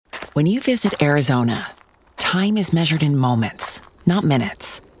When you visit Arizona, time is measured in moments, not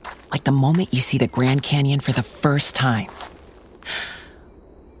minutes. Like the moment you see the Grand Canyon for the first time.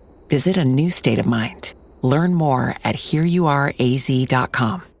 Visit a new state of mind. Learn more at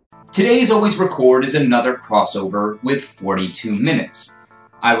hereyouareaz.com. Today's Always Record is another crossover with 42 Minutes.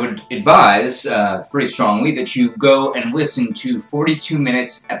 I would advise pretty strongly that you go and listen to 42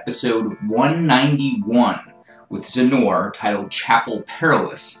 Minutes episode 191 with Znore titled Chapel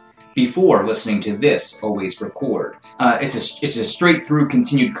Perilous before listening to this Always Record. It's a straight-through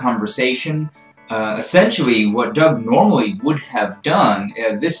continued conversation. Essentially, what Doug normally would have done,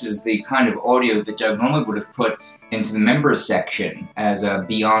 this is the kind of audio that Doug normally would have put into the members section as a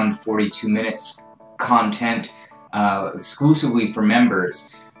Beyond 42 Minutes content exclusively for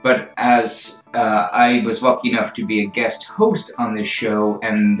members. But as I was lucky enough to be a guest host on this show,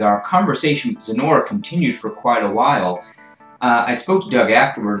 and our conversation with Znore continued for quite a while, I spoke to Doug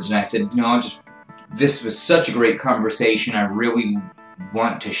afterwards, and I said, this was such a great conversation. I really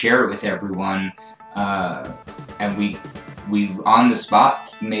want to share it with everyone. And we on the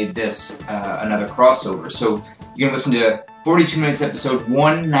spot made this another crossover. So you're gonna listen to 42 Minutes episode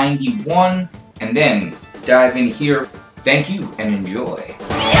 191, and then dive in here. Thank you and enjoy.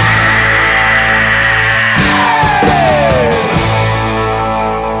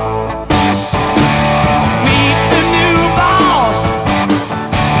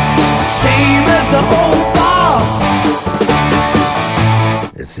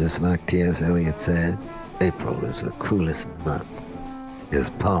 It's just like T.S. Eliot said, April is the cruelest month. His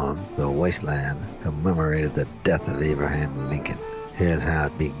poem, The Wasteland, commemorated the death of Abraham Lincoln. Here's how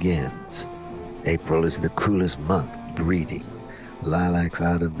it begins. April is the cruelest month, breeding. Lilacs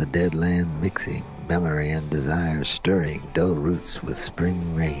out of the dead land mixing, memory and desire stirring, dull roots with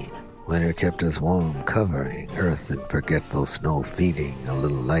spring rain. Winter kept us warm, covering earth in forgetful snow feeding, a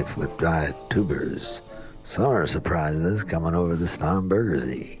little life with dried tubers. Summer surprises coming over the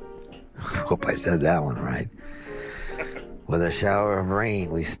Starnbergersee. Hope I said that one right. With a shower of rain,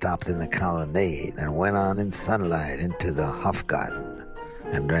 we stopped in the colonnade and went on in sunlight into the Hofgarten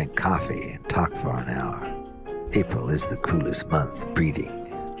and drank coffee and talked for an hour. April is the cruelest month, breeding.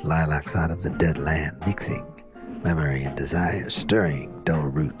 Lilacs out of the dead land mixing, memory and desire stirring, dull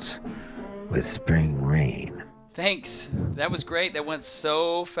roots with spring rain. Thanks. That was great. That went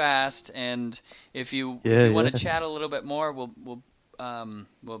so fast. And if you want to chat a little bit more, we'll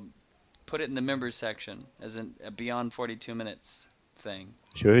put it in the members section as a Beyond 42 Minutes thing.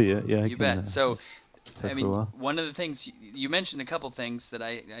 Sure. Yeah. You bet. So, I mean, one of the things you mentioned, a couple things that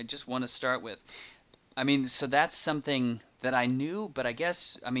I just want to start with. I mean, so that's something that I knew, but I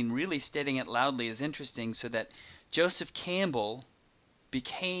guess, really stating it loudly is interesting. So that Joseph Campbell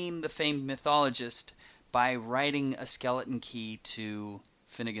became the famed mythologist by writing a skeleton key to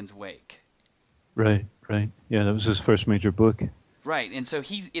Finnegan's Wake. Right. Yeah, that was his first major book. Right, and so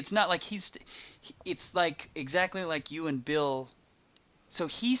it's not like it's like exactly like you and Bill. So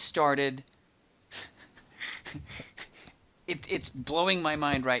he started, it's blowing my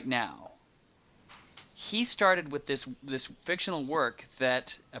mind right now. He started with this fictional work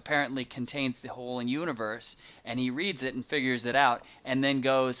that apparently contains the whole universe, and he reads it and figures it out, and then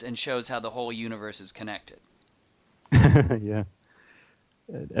goes and shows how the whole universe is connected. Yeah.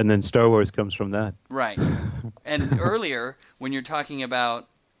 And then Star Wars comes from that. Right. And earlier, when you're talking about,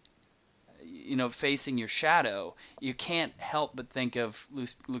 facing your shadow, you can't help but think of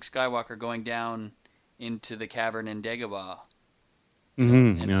Luke Skywalker going down into the cavern in Dagobah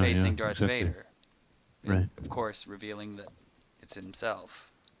and facing Darth Vader. Right. Of course, revealing that it's himself,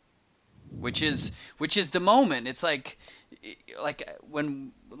 which is the moment. It's like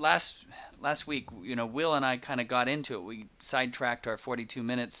when last week, Will and I kind of got into it. We sidetracked our 42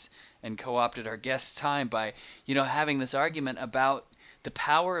 minutes and co-opted our guest's time by having this argument about the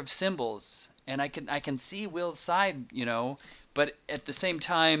power of symbols. And I can see Will's side, but at the same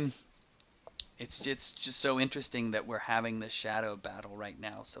time, it's just so interesting that we're having this shadow battle right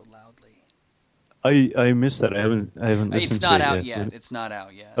now so loudly. I missed that. I haven't listened to it yet. It's not out yet. It's not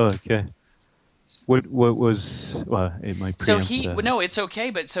out yet. Oh, okay. What was? Well, it might preempt. So no, it's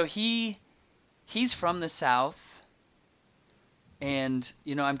okay. But so he's from the South, and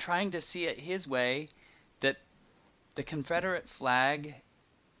I'm trying to see it his way that the Confederate flag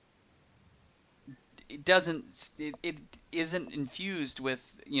it isn't infused with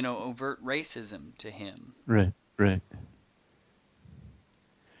overt racism to him. Right.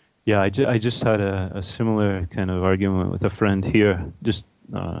 Yeah, I just had a similar kind of argument with a friend here just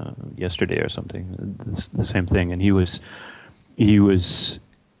yesterday or something. It's the same thing, and he was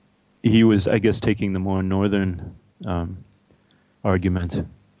I guess taking the more northern argument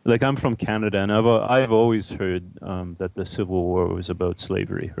like I'm from Canada, and I've always heard that the Civil War was about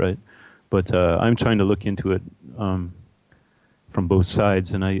slavery, right? But I'm trying to look into it from both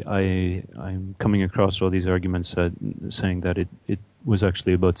sides, and I'm coming across all these arguments saying that it was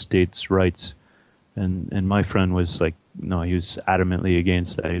actually about states' rights, and my friend was like, no, he was adamantly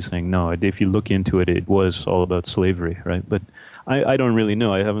against that. He's saying, no, if you look into it, it was all about slavery, right? But I don't really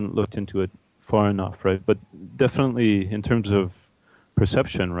know. I haven't looked into it far enough, right? But definitely in terms of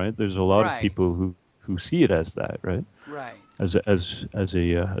perception, right? There's a lot of Right. people who see it as that, right? Right. As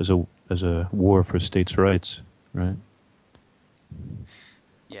a war for states' rights, right?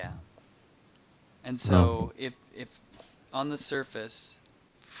 Yeah. And Um, so if on the surface,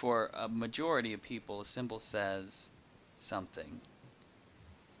 for a majority of people, a symbol says something,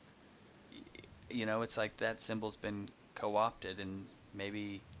 it's like that symbol's been co-opted, and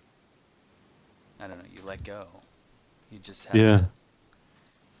maybe, I don't know, you let go. You just have yeah, to.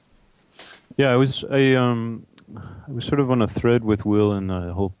 yeah. I was sort of on a thread with Will and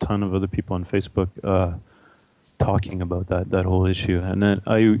a whole ton of other people on Facebook talking about that whole issue, and then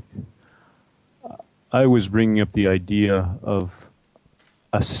I was bringing up the idea of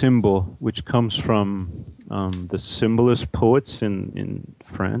a symbol which comes from the symbolist poets in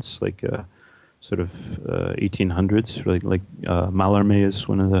France, like sort of 1800s, like Mallarmé is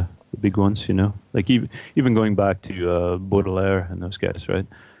one of the big ones, like even going back to Baudelaire and those guys, right?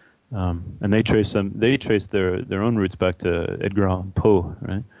 And they trace their own roots back to Edgar Allan Poe,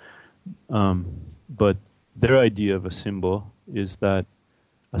 right? But their idea of a symbol is that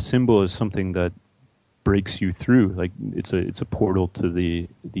a symbol is something that breaks you through, like it's a portal to the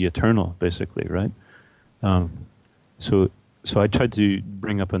eternal, basically, right? Um, so I tried to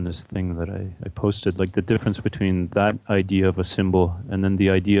bring up on this thing that I posted, like the difference between that idea of a symbol and then the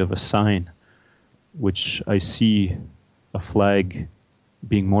idea of a sign, which I see a flag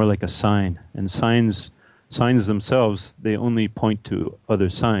being more like a sign, and signs themselves, they only point to other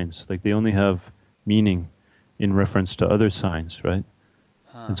signs, like they only have meaning in reference to other signs, right?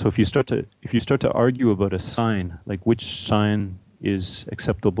 Huh. And so if you start to argue about a sign, like which sign is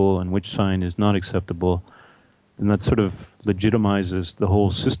acceptable and which sign is not acceptable, then that sort of legitimizes the whole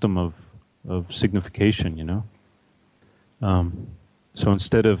system of signification, So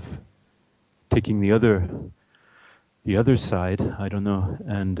instead of taking the other side, I don't know,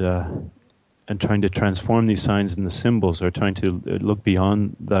 and trying to transform these signs into symbols, or trying to look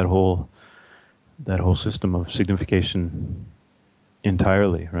beyond that whole system of signification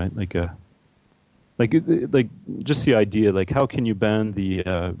entirely, right? Like just the idea, like how can you ban the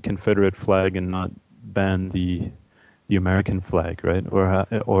Confederate flag and not ban the American flag, right? Or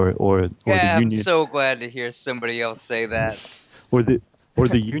the Yeah, I'm Union, so glad to hear somebody else say that. or the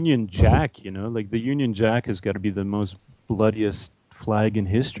Union Jack, like the Union Jack has got to be the most bloodiest flag in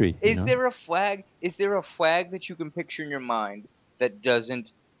history, Is there a flag? Is there a flag that you can picture in your mind that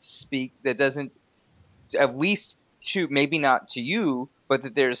doesn't speak, that doesn't, at least, shoot, maybe not to you, but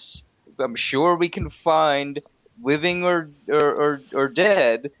that there's, I'm sure we can find, living or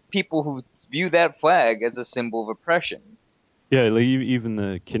dead, people who view that flag as a symbol of oppression. Yeah, like even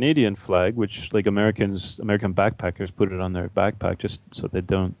the Canadian flag, which like American backpackers put it on their backpack just so they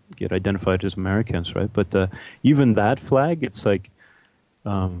don't get identified as Americans, right? But even that flag, it's like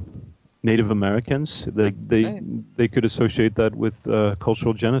Native Americans. Right. They could associate that with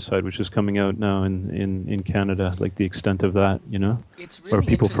cultural genocide, which is coming out now in Canada, like the extent of that, It's or really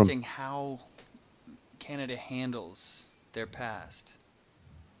people from interesting how Canada handles their past.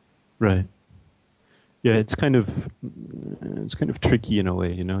 right. Yeah, it's kind of tricky in a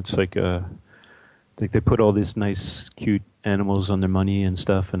way, It's like they put all these nice, cute animals on their money and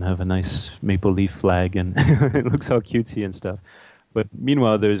stuff, and have a nice maple leaf flag, and it looks all cutesy and stuff. But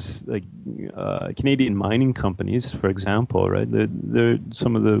meanwhile, there's like Canadian mining companies, for example, right? They're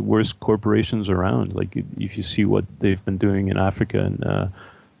some of the worst corporations around. Like if you see what they've been doing in Africa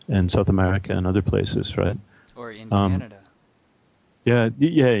and South America and other places, right? Or in Canada. Yeah,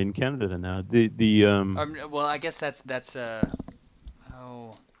 in Canada now. Well, I guess that's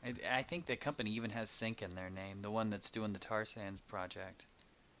oh, I think the company even has Zinc in their name, the one that's doing the tar sands project.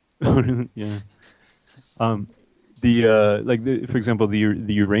 Yeah. For example, the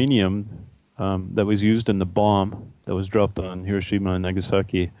uranium that was used in the bomb that was dropped on Hiroshima and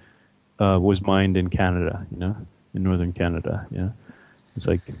Nagasaki was mined in Canada, in northern Canada. It's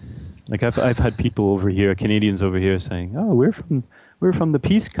like I've had people over here, Canadians over here, saying, "Oh, we're from the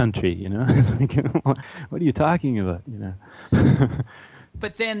peace country," It's like, what are you talking about,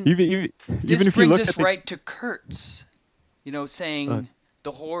 But then Even this if you brings look us at the right to Kurtz, saying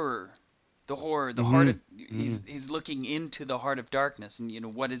the horror The horror, the heart of he's looking into the heart of darkness,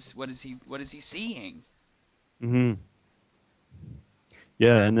 and what is he seeing? Mm-hmm.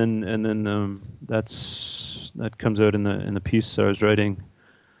 Yeah, and then that comes out in the piece I was writing,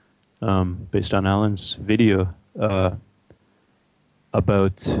 based on Alan's video,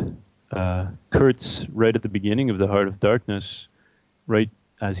 about Kurtz right at the beginning of the Heart of Darkness, right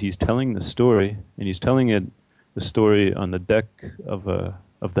as he's telling the story, and he's telling the story on the deck of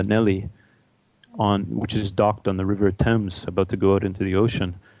the Nelly, which is docked on the River Thames, about to go out into the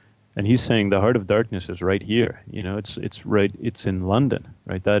ocean. And he's saying the Heart of Darkness is right here. It's in London,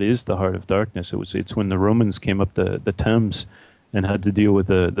 right? That is the Heart of Darkness. It's when the Romans came up the Thames and had to deal with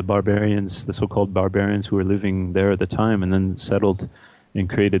the barbarians, the so-called barbarians who were living there at the time, and then settled and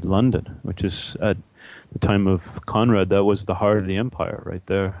created London, which is at the time of Conrad, that was the heart of the empire right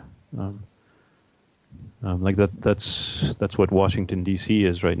there. Like that's what Washington D.C.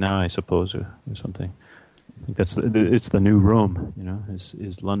 is right now, I suppose, or something. I think it's the new Rome,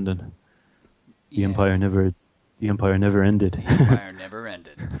 is London. The empire never ended. The empire never ended.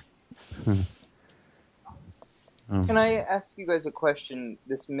 Can I ask you guys a question?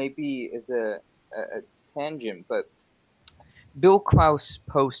 This maybe is a tangent, but Bill Klaus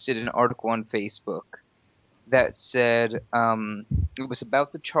posted an article on Facebook that said it was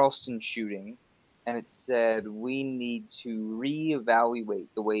about the Charleston shooting, and it said we need to reevaluate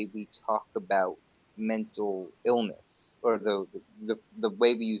the way we talk about mental illness, or the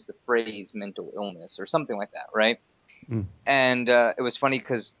way we use the phrase mental illness, or something like that, right? And it was funny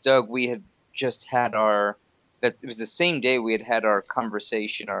because Doug, we had just had it was the same day we had our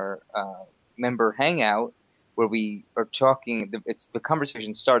conversation, our member hangout, where we are talking. The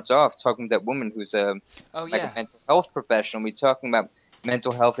conversation starts off talking to that woman who's a mental health professional. We're talking about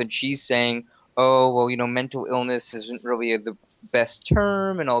mental health, and she's saying, "Oh, well, mental illness isn't really the best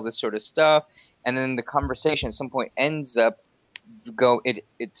term," and all this sort of stuff. And then the conversation at some point ends up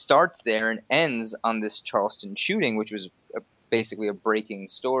it starts there and ends on this Charleston shooting, which was basically a breaking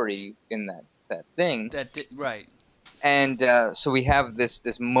story in that thing. Right. And so we have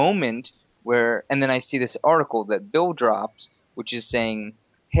this moment where, and then I see this article that Bill dropped, which is saying,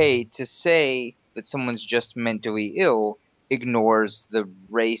 hey, to say that someone's just mentally ill ignores the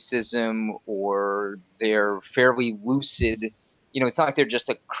racism, or they're fairly lucid. It's not like they're just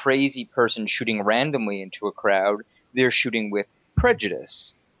a crazy person shooting randomly into a crowd. They're shooting with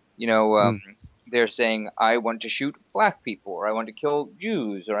prejudice. They're saying, I want to shoot black people, or I want to kill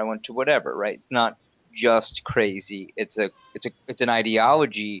Jews, or I want to whatever, right? It's not just crazy. It's an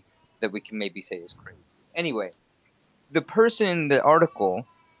ideology that we can maybe say is crazy. Anyway, the person in the article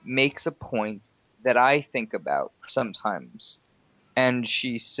makes a point that I think about sometimes. And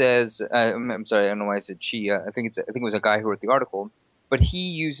she says, I'm sorry, I don't know why I said she. I think it was a guy who wrote the article, but he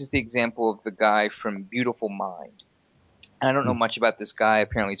uses the example of the guy from Beautiful Mind. And I don't know much about this guy.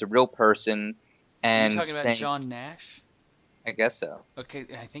 Apparently, he's a real person. And you're talking about John Nash? I guess so. Okay,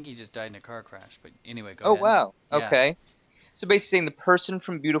 I think he just died in a car crash. But anyway, go ahead. Oh wow. Yeah. Okay. So basically, saying the person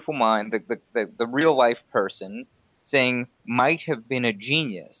from Beautiful Mind, the real life person, saying might have been a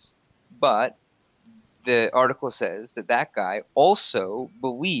genius, but the article says that guy also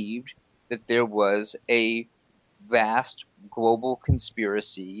believed that there was a vast global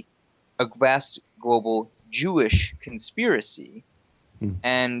conspiracy, a vast global Jewish conspiracy,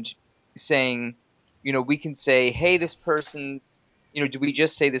 and saying, we can say, hey, this person, do we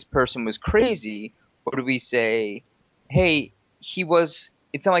just say this person was crazy, or do we say, hey,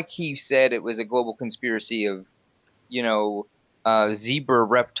 it's not like he said it was a global conspiracy of, zebra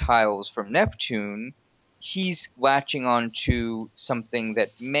reptiles from Neptune. He's latching on to something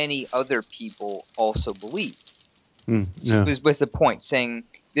that many other people also believe. So this was the point, saying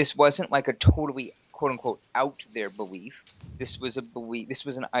this wasn't like a totally quote-unquote out there belief. This was a belief. This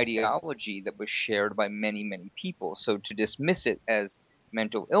was an ideology that was shared by many, many people. So to dismiss it as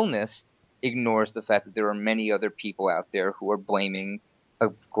mental illness ignores the fact that there are many other people out there who are blaming a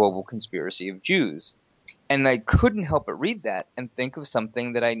global conspiracy of Jews. And I couldn't help but read that and think of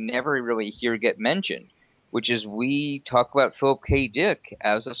something that I never really hear get mentioned, which is we talk about Philip K. Dick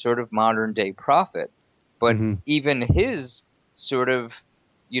as a sort of modern-day prophet. But even his sort of,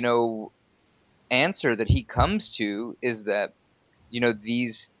 answer that he comes to is that,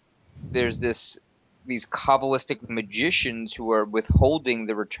 there's these Kabbalistic magicians who are withholding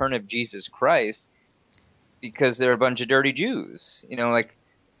the return of Jesus Christ because they're a bunch of dirty Jews.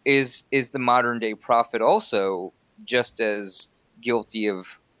 Is the modern-day prophet also just as guilty of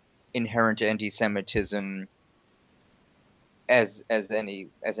inherent anti-Semitism as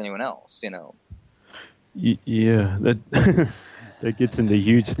anyone else? Yeah, that Like it's in the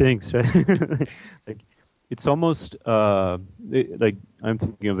huge things, right? Like it's almost like I'm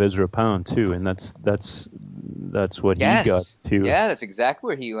thinking of Ezra Pound too, and that's what he got Yes. to. Yeah, that's exactly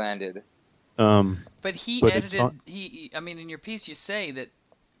where he landed. Um, But he but it's not. edited. I mean, in your piece, you say that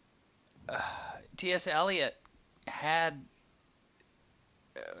T.S. Eliot had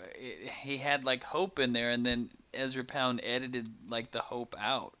he had like hope in there, and then Ezra Pound edited like the hope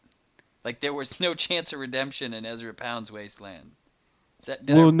out. Like there was no chance of redemption in Ezra Pound's Wasteland. Is that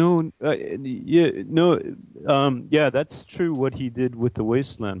did Well, I? no, yeah, no, yeah, that's true what he did with the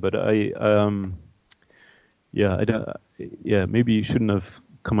Wasteland, but yeah, I don't, yeah, maybe you shouldn't have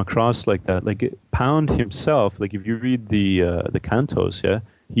come across like that. Like Pound himself, like if you read the cantos, yeah,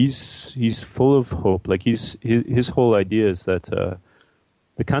 he's full of hope. Like his whole idea is that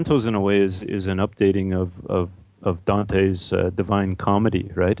the cantos in a way is an updating of Dante's Divine Comedy,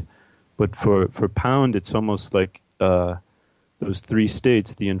 right? But for Pound, it's almost like those three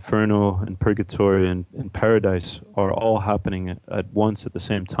states, the Inferno and Purgatory and Paradise, are all happening at once at the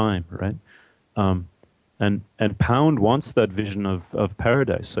same time, right? Um, and Pound wants that vision of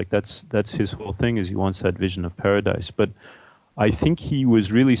paradise. Like that's his whole thing, is he wants that vision of paradise. But I think he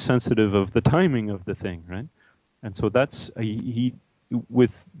was really sensitive of the timing of the thing, right? And so that's he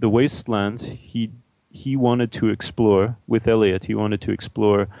with the Wasteland, he wanted to explore with Eliot. He wanted to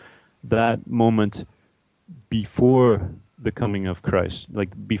explore that moment before the coming of Christ,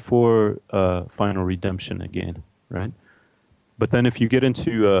 like before final redemption again, right? But then if you get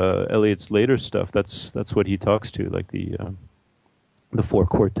into Eliot's later stuff, that's what he talks to, like the four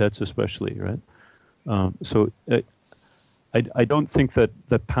quartets especially, right? So I don't think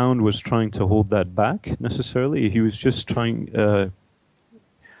that Pound was trying to hold that back necessarily. He was just trying.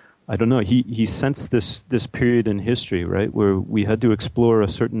 I don't know. He sensed this period in history, right, where we had to explore a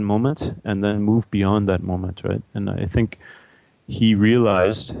certain moment and then move beyond that moment, right? And I think he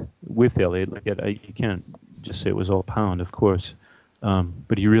realized with Eliot, like you can't just say it was all Pound, of course,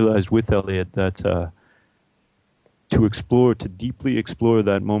 but he realized with Eliot that to deeply explore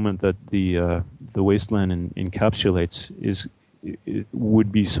that moment that the Wasteland encapsulates it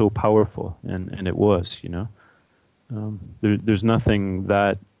would be so powerful, and it was, you know. There's nothing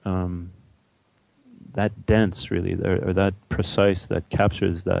that that dense, really, or that precise, that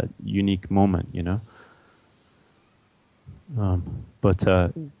captures that unique moment, you know. But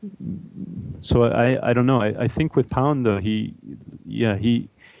so I don't know. I think with Pound though, he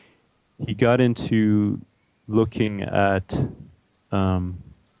got into looking at well,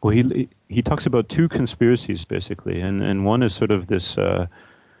 he talks about two conspiracies basically, and one is sort of this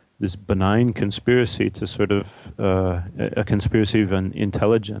benign conspiracy to sort of a conspiracy of an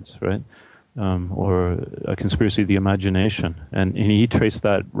intelligence, right? Or a conspiracy of the imagination. And he traced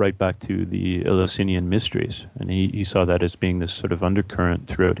that right back to the Eleusinian mysteries. And he saw that as being this sort of undercurrent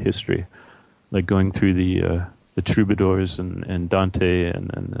throughout history, like going through the troubadours and Dante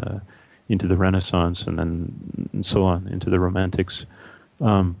and into the Renaissance and so on, into the Romantics.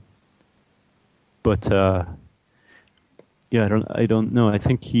 But yeah, I don't know. I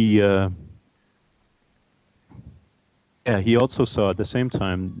think he also saw at the same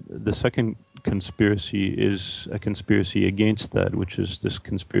time the second conspiracy is a conspiracy against that, which is this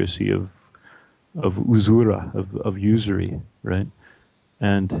conspiracy of usura, of usury, right?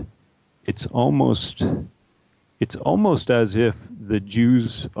 And it's almost as if the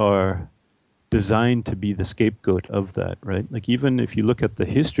Jews are designed to be the scapegoat of that, right? Like even if you look at the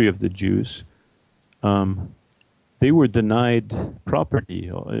history of the Jews, they were denied property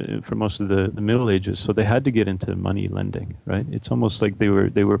for most of the Middle Ages, so they had to get into money lending, right? It's almost like they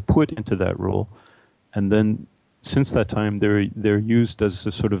were put into that role, and then since that time they're used as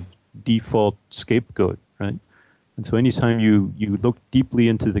a sort of default scapegoat, right? And so anytime you look deeply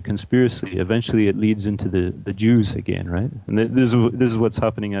into the conspiracy, eventually it leads into the Jews again, right? And this is what's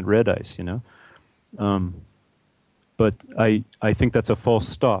happening at Red Ice, you know. But I think that's a false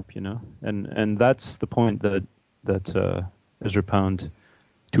stop, you know, and that's the point that Ezra Pound,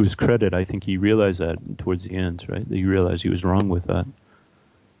 to his credit, I think he realized that towards the end, right? That he realized he was wrong with that.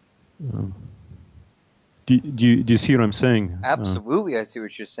 Do you see what I'm saying? Absolutely, I see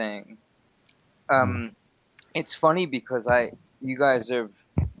what you're saying. It's funny because you guys have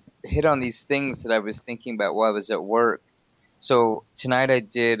hit on these things that I was thinking about while I was at work. So tonight I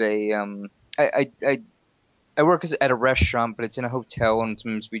did I work at a restaurant, but it's in a hotel, and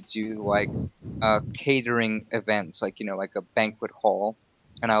sometimes we do like catering events, like like a banquet hall,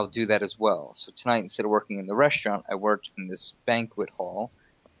 and I'll do that as well. So tonight, instead of working in the restaurant, I worked in this banquet hall,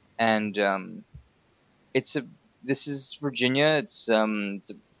 and this is Virginia. It's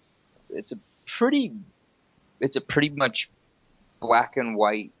a pretty much black and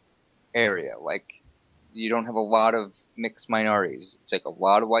white area. Like, you don't have a lot of mixed minorities. It's like a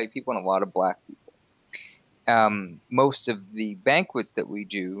lot of white people and a lot of black people. Most of the banquets that we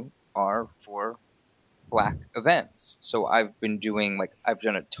do are for black events. So I've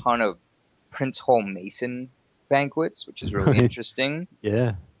done a ton of Prince Hall Mason banquets, which is really Right. interesting.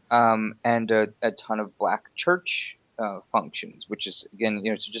 Yeah. And a ton of black church functions, which is, again,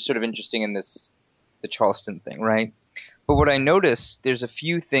 it's just sort of interesting in the Charleston thing, right? But what I noticed, there's a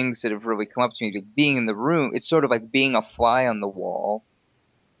few things that have really come up to me. Like, being in the room, it's sort of like being a fly on the wall.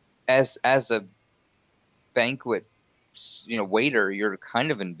 As a banquet, waiter, you're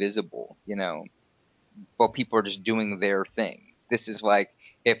kind of invisible, while people are just doing their thing. This is like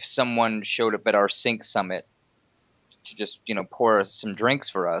if someone showed up at our Sync Summit to just, pour some drinks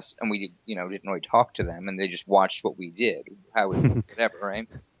for us, and we, didn't really talk to them, and they just watched what we did, how we, whatever, right?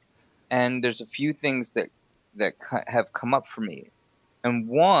 And there's a few things that have come up for me. And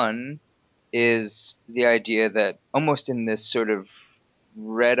one is the idea that almost in this sort of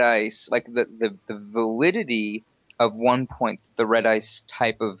red ice, like the validity of one point the red ice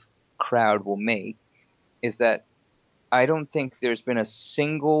type of crowd will make is that I don't think there's been a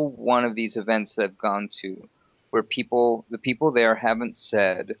single one of these events that I've gone to where the people there haven't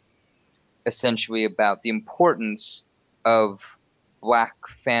said essentially about the importance of black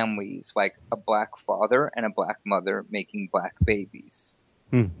families, like a black father and a black mother making black babies.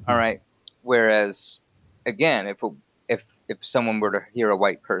 All right. Whereas, again, if someone were to hear a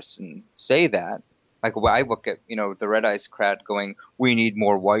white person say that, like, I look at, the red ice crowd going, "We need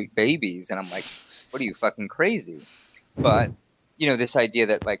more white babies," and I'm like, what are you, fucking crazy? But, this idea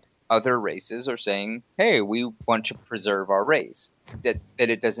that, like, other races are saying, "Hey, we want to preserve our race," that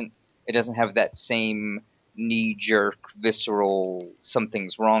it doesn't have that same knee-jerk, visceral,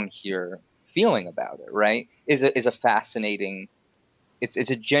 something's wrong here feeling about it, right? Is a fascinating.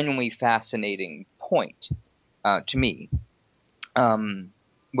 It's a genuinely fascinating point to me.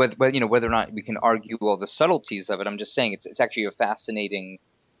 Whether or not we can argue all the subtleties of it, I'm just saying it's actually a fascinating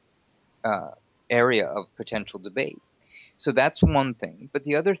area of potential debate. So that's one thing. But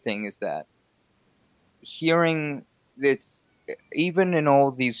the other thing is that hearing this, even in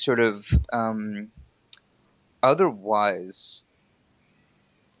all these sort of otherwise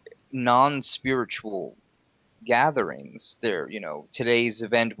non-spiritual gatherings, today's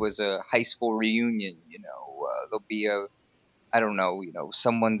event was a high school reunion, there'll be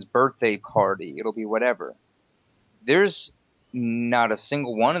someone's birthday party, it'll be whatever. There's not a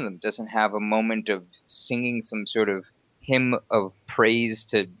single one of them doesn't have a moment of singing some sort of hymn of praise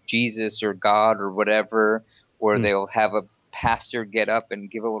to Jesus or God or whatever, or they'll have a pastor get up and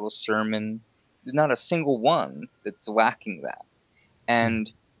give a little sermon. There's not a single one that's lacking that.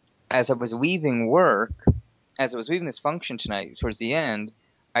 And as I was leaving this function tonight, towards the end,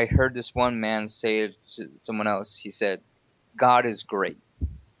 I heard this one man say to someone else, he said, "God is great.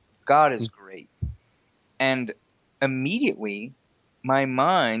 God is great." And immediately, my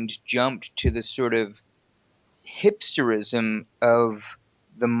mind jumped to the sort of hipsterism of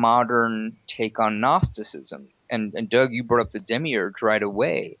the modern take on Gnosticism. And Doug, you brought up the demiurge right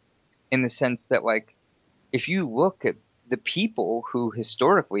away, in the sense that, like, if you look at the people who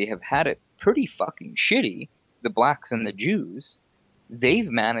historically have had it pretty fucking shitty, the blacks and the Jews, they've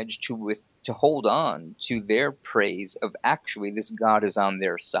managed to hold on to their praise of actually this God is on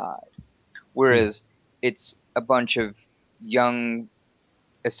their side. Whereas it's a bunch of young,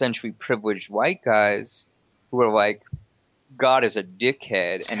 essentially privileged white guys who are like, God is a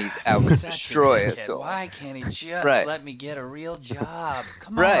dickhead and he's out to destroy us all. Why can't he just Right. let me get a real job?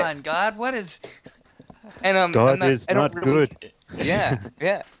 Come Right. on, God, what is... God is not good. Yeah.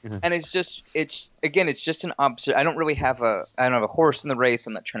 And it's just an I don't have a horse in the race.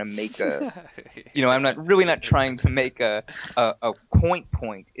 I'm not trying to make a, I'm not trying to make a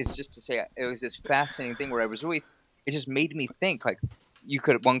point. It's just to say it was this fascinating thing where it just made me think, like,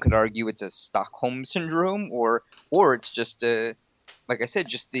 one could argue it's a Stockholm syndrome, or it's just like I said,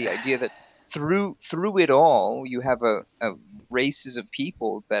 just the idea that through it all, you have a races of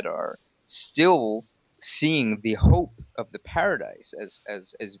people that are still seeing the hope of the paradise,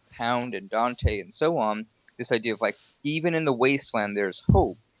 as Pound and Dante and so on. This idea of, like, even in the wasteland there's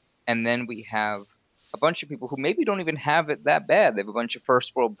hope. And then we have a bunch of people who maybe don't even have it that bad. They have a bunch of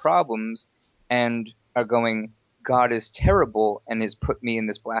first world problems and are going, God is terrible and has put me in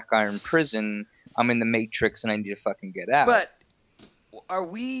this black iron prison. I'm in the Matrix and I need to fucking get out. But are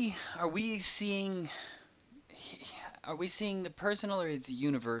we seeing the personal or the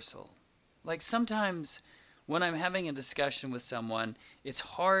universal? Like, sometimes when I'm having a discussion with someone, it's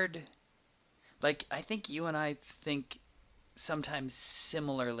hard. Like, I think you and I think sometimes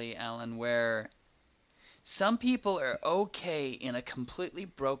similarly, Alan, where some people are okay in a completely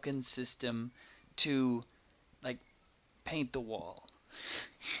broken system to like paint the wall.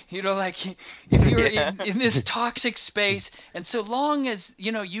 You know, like if you're in this toxic space, and so long as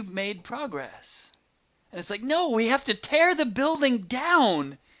you've made progress, and it's like, no, we have to tear the building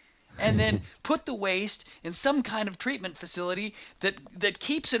down and then put the waste in some kind of treatment facility that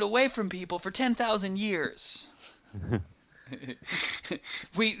keeps it away from people for 10,000 years.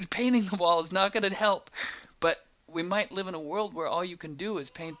 Painting the wall is not going to help, but we might live in a world where all you can do is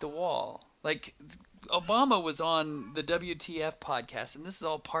paint the wall. Like Obama was on the WTF podcast, and this is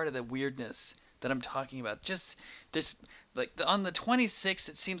all part of the weirdness that I'm talking about. Just this, like on the 26th,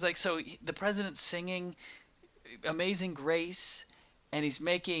 it seems like the president's singing Amazing Grace, and he's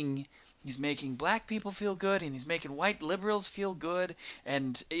making black people feel good, and he's making white liberals feel good,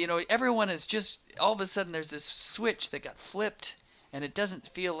 and everyone is just, all of a sudden there's this switch that got flipped, and it doesn't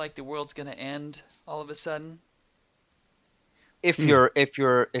feel like the world's going to end all of a sudden. If you're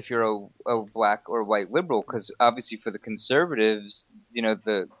a black or white liberal, because obviously for the conservatives,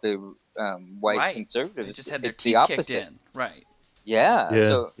 the white right. conservatives, they just had their it's teeth the opposite. kicked in. Right. Yeah.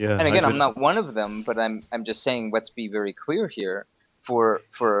 So, yeah. And again, I'm not one of them, but I'm just saying, let's be very clear here. For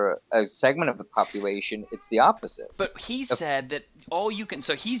a segment of the population, it's the opposite. But he said that all you can.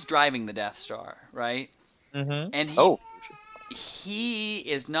 So he's driving the Death Star, right? Mm-hmm. And he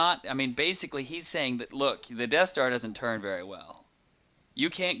is not. I mean, basically, he's saying that, look, the Death Star doesn't turn very well. You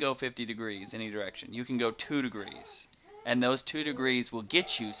can't go 50 degrees any direction. You can go 2 degrees, and those 2 degrees will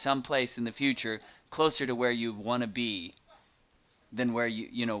get you someplace in the future closer to where you want to be than where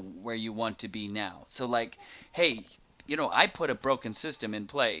you want to be now. So, like, hey, I put a broken system in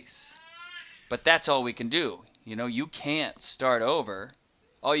place, but that's all we can do. You can't start over.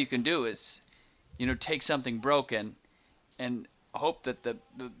 All you can do is, take something broken and hope that the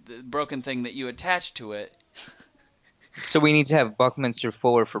broken thing that you attach to it. So we need to have Buckminster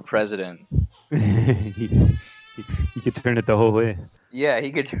Fuller for president. he could turn it the whole way. Yeah,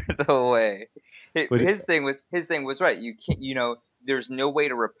 he could turn it the whole way. His thing was right. You can't. There's no way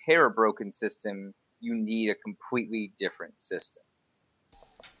to repair a broken system. You need a completely different system.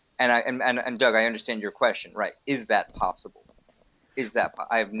 And Doug, I understand your question. Right? Is that possible?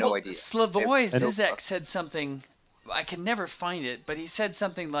 I have no idea. Slavoj Zizek said something. I can never find it, but he said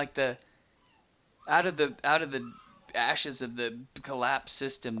something like out of the ashes of the collapsed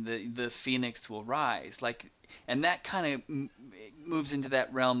system, the phoenix will rise. Like, and that kind of moves into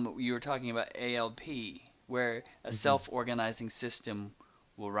that realm you were talking about, ALP, where a self-organizing system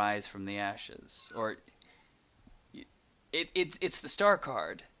will rise from the ashes, or it's the star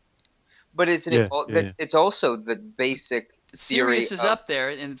card. But isn't it? It's also the basic theory. Sirius is up there,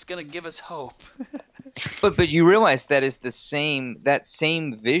 and it's going to give us hope. But you realize that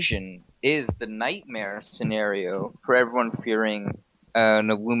same vision is the nightmare scenario for everyone fearing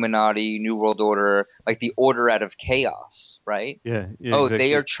an Illuminati, New World Order, like the order out of chaos, right? Yeah. Exactly.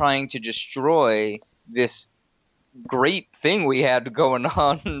 They are trying to destroy this great thing we had going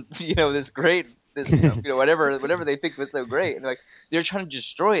on. Whatever they think was so great. And they're trying to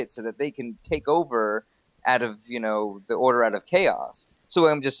destroy it so that they can take over out of the order out of chaos. So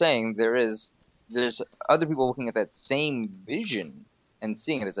I'm just saying there's other people looking at that same vision and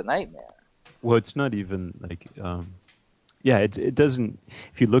seeing it as a nightmare. Well, it's not even like, it doesn't.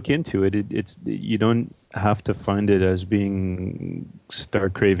 If you look into it, it's you don't have to find it as being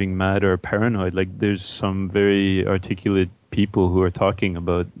star-craving mad or paranoid. Like, there's some very articulate people who are talking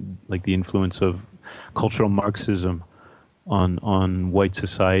about like the influence of cultural Marxism on white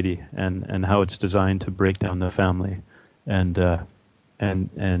society and how it's designed to break down the family and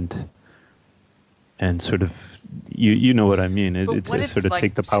sort of you know what I mean. It's sort of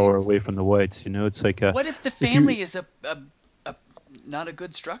take the power away from the whites. It's like what if the family is a not a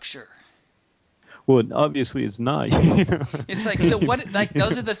good structure? Well, obviously it's not. It's like, so what? Like,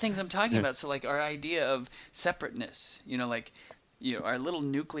 those are the things I'm talking about. So like our idea of separateness, our little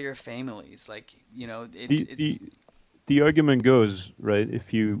nuclear families, like the argument goes, right.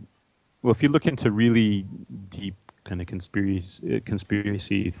 If you look into really deep kind of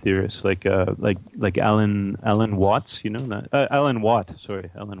conspiracy theorists like Alan Watts, Alan Watt.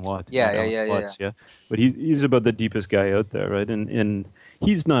 Yeah. Watts, yeah. But he's about the deepest guy out there, right? And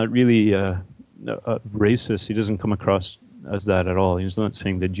he's not really racist. He doesn't come across as that at all. He's not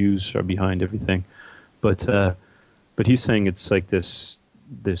saying the Jews are behind everything, but he's saying it's like this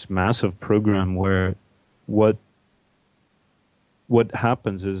massive program where what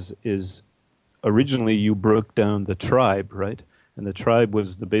happens is originally you broke down the tribe, right? And the tribe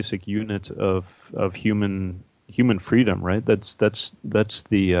was the basic unit of human human freedom, right? That's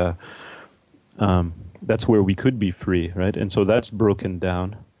the that's where we could be free, right? And so that's broken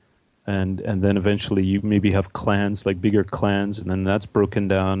down, and then eventually you maybe have clans, like bigger clans, and then that's broken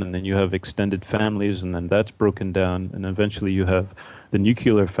down, and then you have extended families, and then that's broken down, and eventually you have the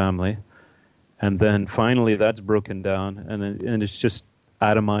nuclear family, and then finally that's broken down, and it's just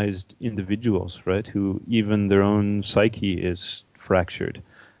atomized individuals, right? Who even their own psyche is fractured,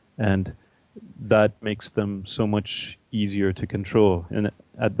 and that makes them so much easier to control. And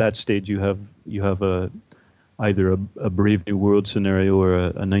at that stage, you have either a Brave New World scenario or a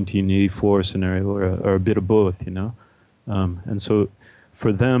 1984 scenario or a bit of both, you know. And so,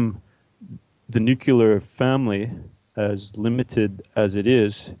 for them, the nuclear family, as limited as it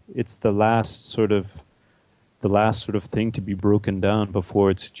is, it's the last sort of thing to be broken down before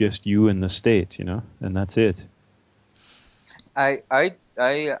it's just you and the state, you know, and that's it. I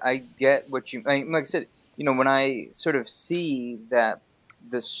get what you like I said, you know, when I sort of see that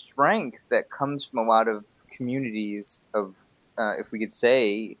the strength that comes from a lot of communities of, if we could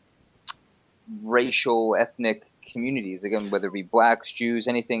say, racial, ethnic communities, again, whether it be blacks, Jews,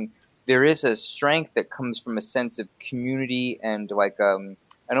 anything, there is a strength that comes from a sense of community and like an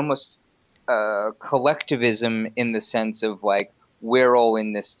almost collectivism in the sense of like we're all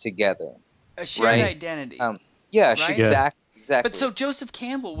in this together, A shared right? identity. Yeah, Right? exactly. But so Joseph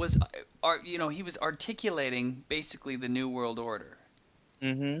Campbell was, he was articulating basically the New World Order.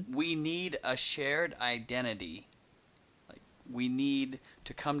 Mm-hmm. We need a shared identity. Like we need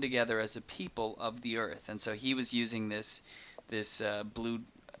to come together as a people of the earth. And so he was using this blue,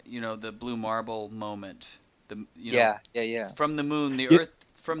 the blue marble moment. Yeah. From the moon, the Yeah. earth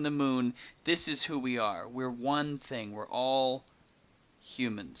from the moon. This is who we are. We're one thing. We're all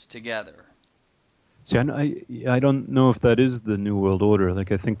humans together. See, I don't know if that is the New World Order.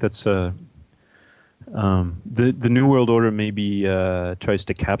 Like, I think that's the New World Order maybe tries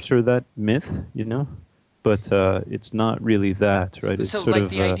to capture that myth, you know, but it's not really that, right? It's So, sort like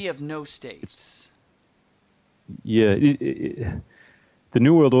of the idea of no states. yeah. The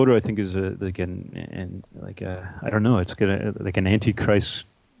New World Order, I think, is I don't know. It's gonna like an antichrist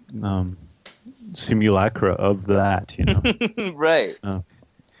simulacra of that, you know. Right.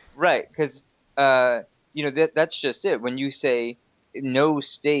 Right, because that's just it. When you say no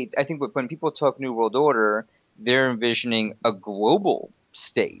states, I think when people talk New World Order, they're envisioning a global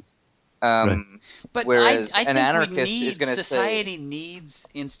state. Right. But Whereas I an think anarchist is going to say society needs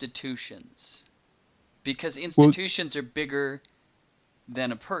institutions because institutions are bigger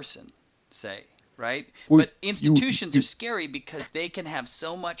than a person, say, right? Well, but institutions are scary because they can have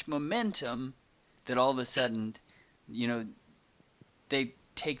so much momentum that all of a sudden, they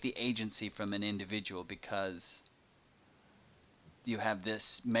take the agency from an individual because you have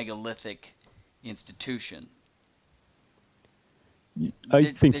this megalithic institution.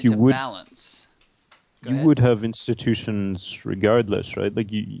 I think there's you a would balance. Go you ahead. would have institutions regardless, right? Like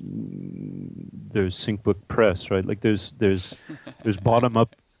there's SyncBook Press, right? Like there's bottom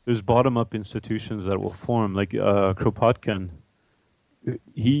up institutions that will form. Like Kropotkin,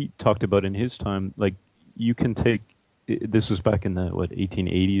 he talked about in his time. Like you can take this was back in the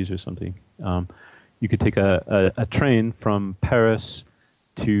 1880s or something. You could take a train from Paris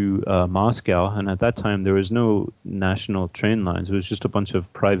to Moscow, and at that time there was no national train lines. It was just a bunch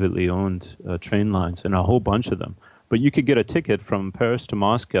of privately owned train lines, and a whole bunch of them. But you could get a ticket from Paris to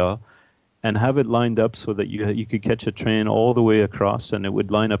Moscow and have it lined up so that you could catch a train all the way across, and it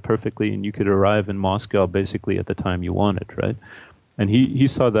would line up perfectly, and you could arrive in Moscow basically at the time you wanted, right? And he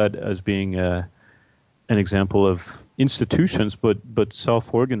saw that as being an example of institutions, but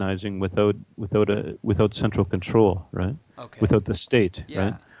self-organizing without central control, right? Okay. Without the state,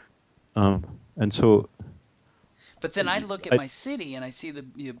 Yeah. right? And so. But then I look at my city and I see the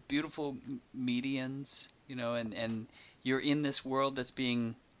beautiful medians, and you're in this world that's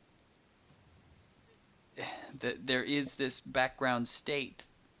being. That there is this background state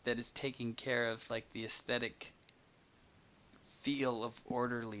that is taking care of like the aesthetic feel of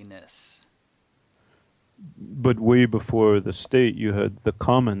orderliness. But way before the state, you had the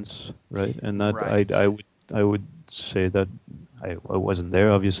commons, right? And that Right. I would say that I wasn't there,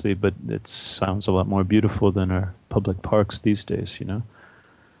 obviously, but it sounds a lot more beautiful than our public parks these days, you know.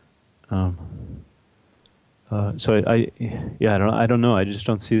 So I don't know. I just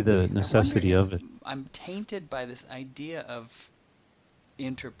don't see the necessity of it. I'm tainted by this idea of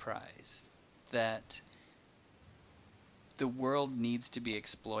enterprise, that the world needs to be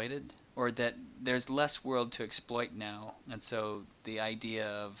exploited, or that there's less world to exploit now, and so the idea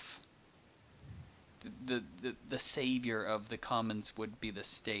of the savior of the commons would be the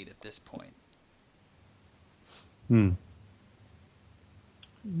state at this point. Hmm.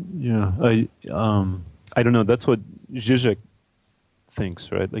 Yeah, I don't know. That's what Zizek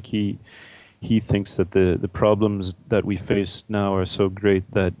thinks, right? Like he thinks that the problems that we face now are so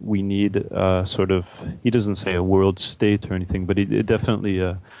great that we need sort of, he doesn't say a world state or anything, but it definitely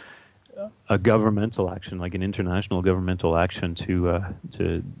a governmental action, like an international governmental action to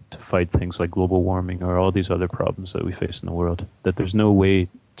fight things like global warming or all these other problems that we face in the world. That there's no way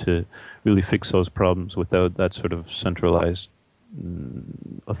to really fix those problems without that sort of centralized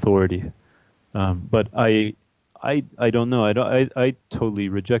authority. But I don't know. I totally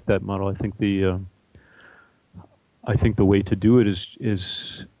reject that model. I think the way to do it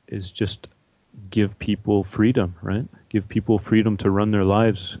is just give people freedom, right? Give people freedom to run their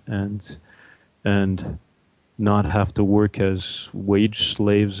lives and not have to work as wage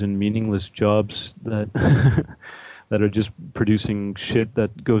slaves in meaningless jobs that that are just producing shit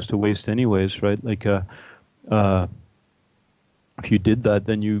that goes to waste anyways, right? Like if you did that,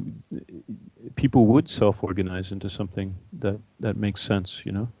 then people would self-organize into something that makes sense,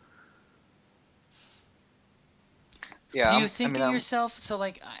 you know? Yeah, Do you think to yourself, so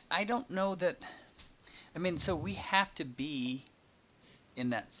like, I don't know that, I mean, so we have to be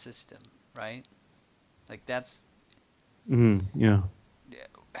in that system, right? Like that's, Yeah.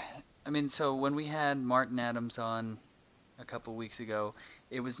 I mean, so when we had Martin Adams on a couple weeks ago,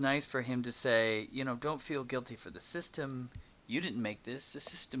 it was nice for him to say, you know, don't feel guilty for the system. You didn't make this. The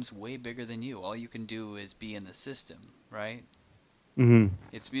system's way bigger than you. All you can do is be in the system, right?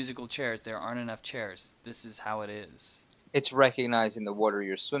 It's musical chairs. There aren't enough chairs. This is how it is. it's recognizing the water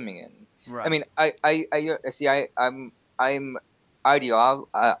you're swimming in. Right. I mean, I see. I'm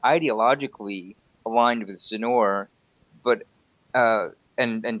ideologically aligned with Znore, but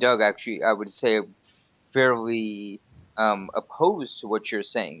and Doug, actually, I would say fairly opposed to what you're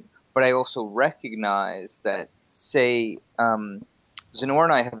saying. But I also recognize that, say, Znore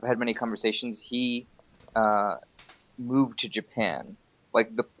and I have had many conversations. He moved to Japan.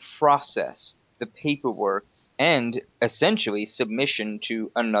 Like the process, the paperwork, and essentially submission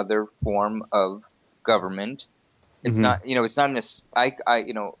to another form of government. It's not, it's not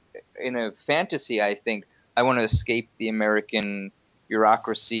in a fantasy, I think I want to escape the American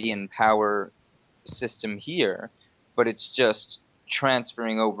bureaucracy and power system here, but it's just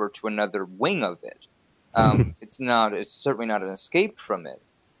transferring over to another wing of it. It's certainly not an escape from it.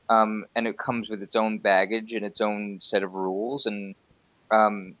 And it comes with its own baggage and its own set of rules. And,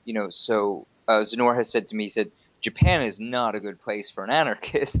 so Znore has said to me, he said, Japan is not a good place for an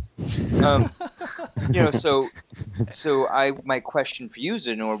anarchist. My question for you,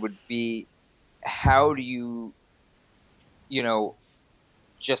 Znore, would be, how do you,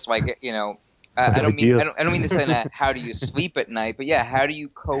 just like, I don't mean to say that, how do you sleep at night, but yeah, how do you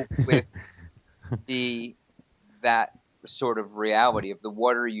cope with that sort of reality of the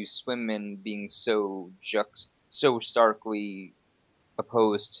water you swim in being so starkly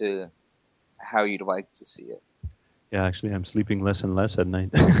opposed to how you'd like to see it? Yeah, actually, I'm sleeping less and less at night.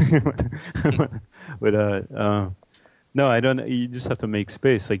 But no, I don't. You just have to make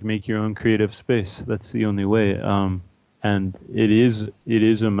space, like make your own creative space. That's the only way. And it is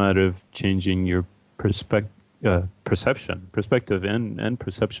a matter of changing your perspective, and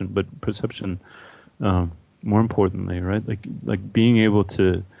perception, but perception more importantly, right? Like being able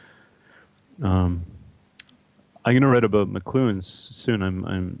to. I'm going to write about McLuhan's soon.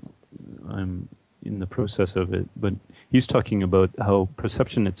 I'm in the process of it, but he's talking about how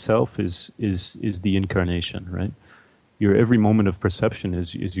perception itself is the incarnation, right? Your every moment of perception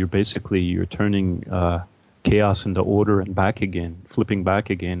is you're turning chaos into order and back again, flipping back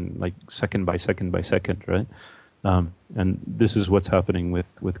again, like second by second by second, right? And this is what's happening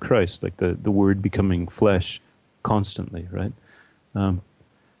with Christ, like the Word becoming flesh constantly, right?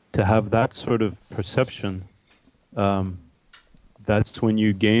 To have that sort of perception, that's when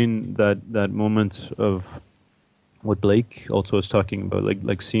you gain that moment of what Blake also is talking about,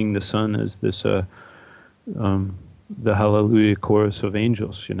 like seeing the sun as this the Hallelujah chorus of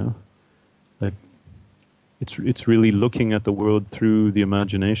angels, you know, like it's really looking at the world through the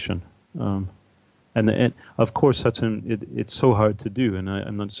imagination, and of course it's so hard to do, and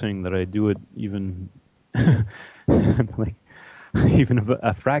I'm not saying that I do it even like even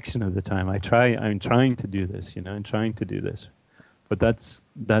a fraction of the time. I'm trying to do this, you know, I'm trying to do this. But that's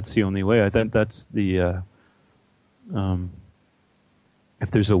the only way. I think that's the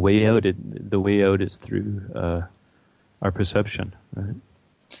if there's a way out, the way out is through our perception, right?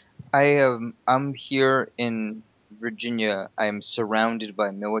 I'm here in Virginia. I am surrounded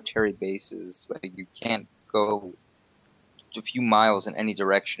by military bases. Like you can't go a few miles in any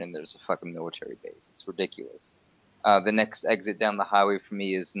direction, and there's a fucking military base. It's ridiculous. The next exit down the highway for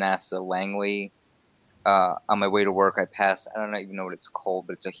me is NASA Langley. On my way to work, I pass, I don't even know what it's called,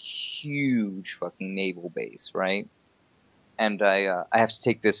 but it's a huge fucking naval base, right? And I have to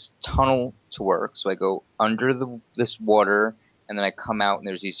take this tunnel to work, so I go under this water, and then I come out, and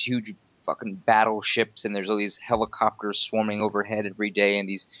there's these huge fucking battleships, and there's all these helicopters swarming overhead every day, and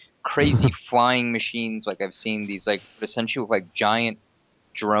these crazy flying machines, like I've seen these, like, essentially with, like, giant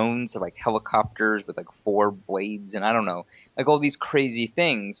drones, like helicopters with, like, 4 blades, and I don't know, like, all these crazy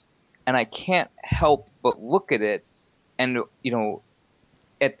things, and I can't help but look at it, and, you know,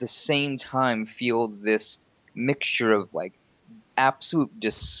 at the same time feel this mixture of, like, absolute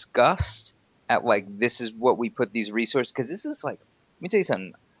disgust at, like, this is what we put these resources, because this is, like, let me tell you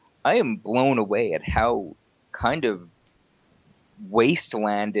something, I am blown away at how kind of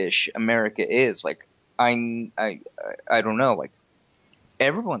wastelandish America is. Like, I don't know, like,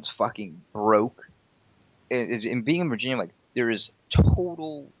 everyone's fucking broke. In being in Virginia, like, there is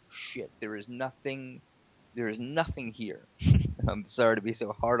total shit. There is nothing here. I'm sorry to be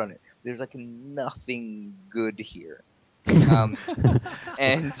so hard on it. There's, like, nothing good here.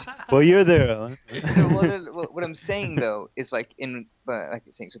 And Well, you're there, Alan. what I'm saying though is, like, like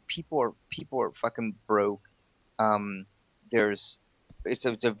I'm saying, so people are fucking broke. It's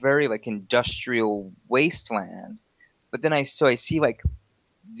a very, like, industrial wasteland. But then I see, like,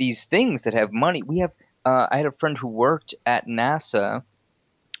 these things that have money. We have I had a friend who worked at NASA.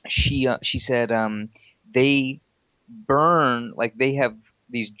 She said they burn, like, they have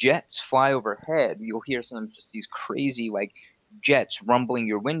these jets fly overhead. You'll hear sometimes just these crazy, like, jets rumbling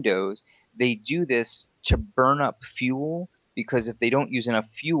your windows. They do this to burn up fuel, because if they don't use enough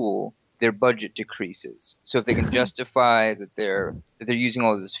fuel, their budget decreases. So if they can justify that they're using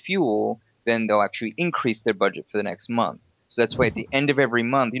all this fuel, then they'll actually increase their budget for the next month. So that's why at the end of every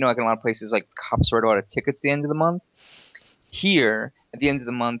month, you know, like in a lot of places, like, cops write a lot of tickets at the end of the month. Here, at the end of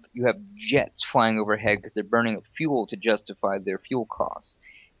the month, you have jets flying overhead because they're burning up fuel to justify their fuel costs.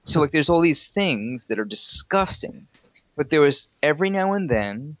 So, like, there's all these things that are disgusting. But there was, every now and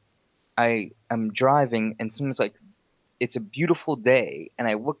then, I'm driving, and someone's like, it's a beautiful day, and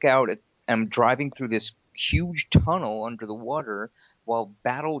I look out and I'm driving through this huge tunnel under the water while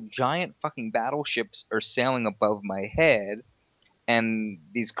giant fucking battleships are sailing above my head, and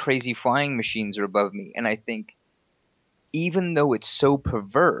these crazy flying machines are above me, and I think, even though it's so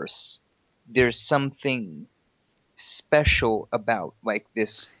perverse, there's something special about, like,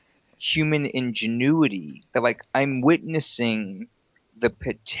 this human ingenuity that, like, I'm witnessing the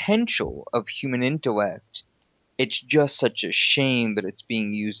potential of human intellect. It's just such a shame that it's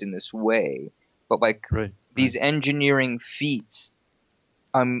being used in this way. But, like, these engineering feats,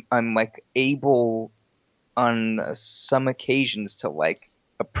 I'm like, able on some occasions to, like,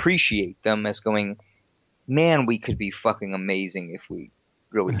 appreciate them as going, man, we could be fucking amazing if we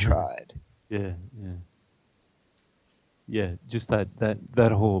really tried. Yeah, just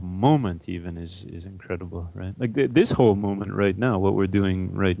that whole moment even is incredible, right? Like this whole moment right now, what we're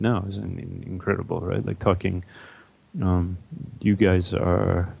doing right now is incredible, right? Like talking, you guys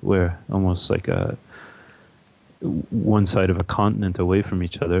are almost like one side of a continent away from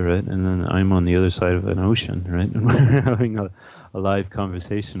each other, right? And then I'm on the other side of an ocean, right? And we're having a live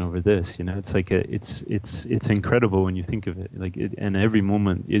conversation over this. You know, it's like it's incredible when you think of it. Like, and every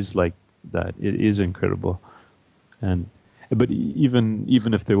moment is like that. It is incredible. But even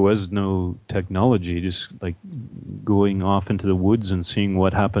if there was no technology, just like going off into the woods and seeing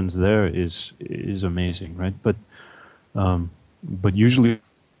what happens there is amazing, right? But usually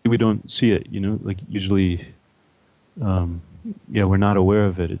we don't see it. You know, like usually. We're not aware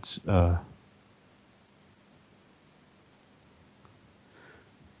of it. It's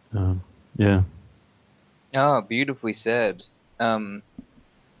Oh, beautifully said.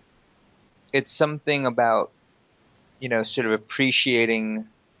 It's something about, you know, sort of appreciating,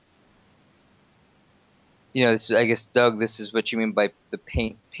 you know, I guess, Doug, this is what you mean by the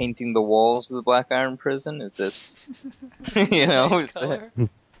painting the walls of the Black Iron Prison? Is this, you know? Nice color.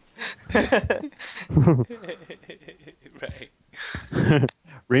 Right.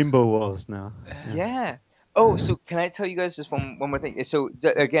 Rainbow walls now. Yeah. Oh, so can I tell you guys just one more thing? So,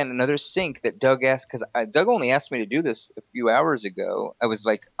 again, another sync that Doug asked, because Doug only asked me to do this a few hours ago. I was,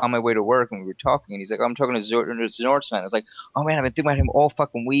 like, on my way to work, and we were talking, and he's like, oh, I'm talking to Znore tonight. I was like, oh, man, I've been thinking about him all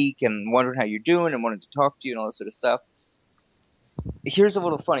fucking week, and wondering how you're doing, and wanted to talk to you, and all this sort of stuff. Here's a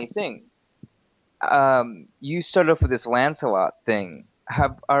little funny thing. You started off with this Lancelot thing.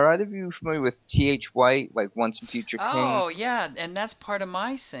 Are either of you familiar with T.H. White, like Once and Future King? Oh yeah, and that's part of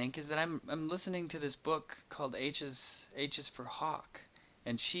my sync is that I'm listening to this book called H is for Hawk,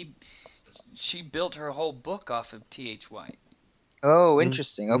 and she she built her whole book off of T.H. White. Oh,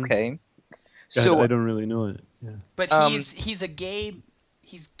 interesting. Okay. So I don't really know it. Yeah. But he's a gay,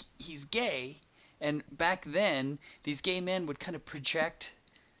 he's gay, and back then these gay men would kind of project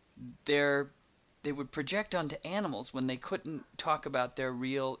they would project onto animals when they couldn't talk about their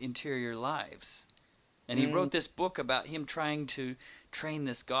real interior lives. And he wrote this book about him trying to train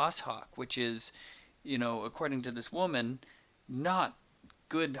this goshawk, which is, according to this woman, not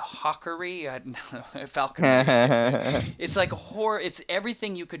good hawkery. I don't know, falconry. It's like it's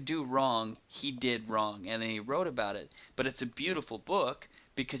everything you could do wrong, he did wrong, and then he wrote about it. But it's a beautiful book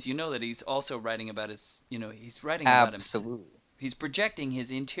because you know that he's also writing about he's writing about himself. Absolutely. He's projecting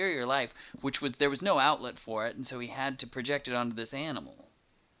his interior life, there was no outlet for it, and so he had to project it onto this animal.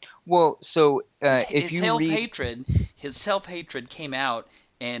 Well, so his self-hatred came out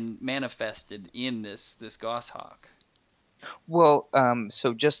and manifested in this goshawk. Well,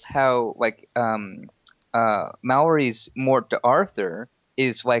 so just how Mallory's Mort d'Arthur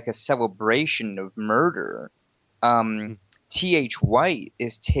is like a celebration of murder. T.H. White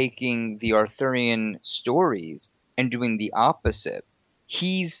is taking the Arthurian stories and doing the opposite.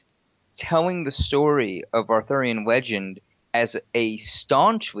 He's telling the story of Arthurian legend as a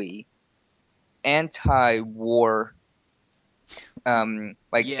staunchly anti-war,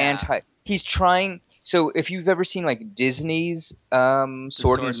 he's trying. So if you've ever seen like Disney's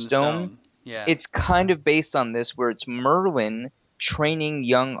Sword and Stone, yeah, it's kind of based on this, where it's Merlin training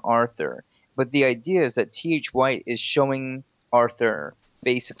young Arthur. But the idea is that T.H. White is showing Arthur,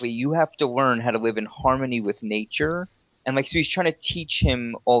 basically, you have to learn how to live in harmony with nature. And so he's trying to teach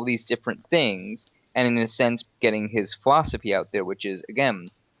him all these different things, and in a sense getting his philosophy out there, which is, again,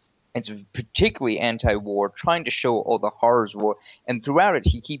 it's particularly anti-war, trying to show all the horrors of war. And throughout it,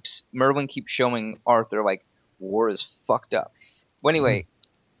 Merlin keeps showing Arthur, war is fucked up. Well, anyway,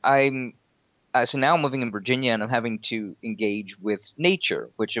 so now I'm living in Virginia, and I'm having to engage with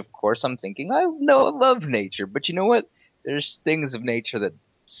nature, which, of course, I'm thinking, I love nature, but you know what? There's things of nature that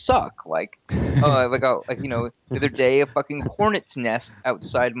suck. The other day, a fucking hornet's nest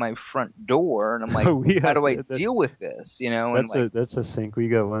outside my front door, and I'm like, how do I deal with this? That's a sink. We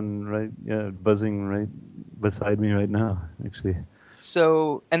got one right, buzzing right beside me right now, actually.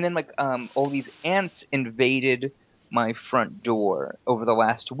 So, and then all these ants invaded my front door over the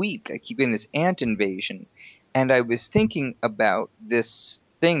last week. I keep getting this ant invasion, and I was thinking about this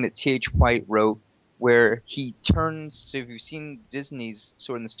thing that T.H. White wrote, where he turns, so if you've seen Disney's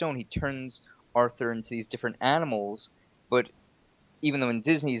Sword and Stone, he turns Arthur into these different animals, but even though in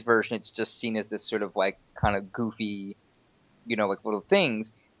Disney's version it's just seen as this sort of kind of goofy, little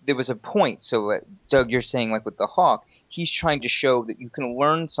things, there was a point. So Doug, you're saying with the hawk, he's trying to show that you can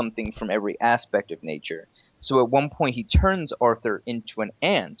learn something from every aspect of nature. So at one point he turns Arthur into an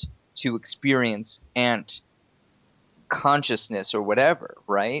ant to experience ant consciousness or whatever,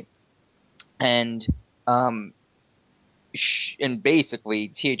 right? And basically,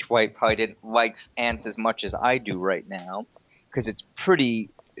 T.H. White probably didn't like ants as much as I do right now, because it's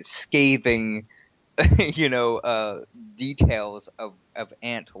pretty scathing, details of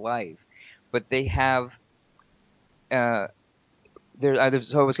ant life. But they have, so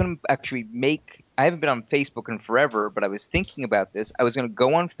I was going to actually I haven't been on Facebook in forever, but I was thinking about this. I was going to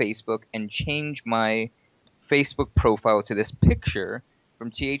go on Facebook and change my Facebook profile to this picture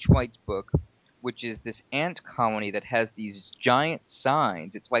from T.H. White's book, which is this ant colony that has these giant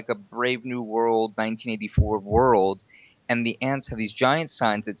signs. It's like a Brave New World 1984 world, and the ants have these giant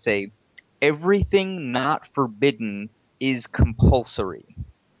signs that say, everything not forbidden is compulsory.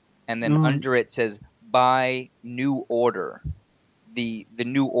 And then under it says, by new order. The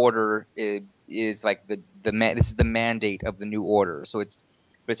new order is this is the mandate of the new order. So it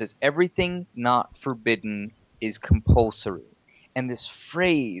says, everything not forbidden is compulsory. And this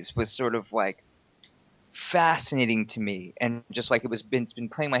phrase was sort of fascinating to me, and just it's been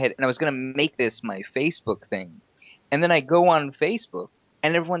playing in my head, and I was going to make this my Facebook thing. And then I go on Facebook,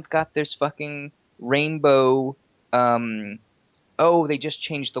 and everyone's got this fucking rainbow, they just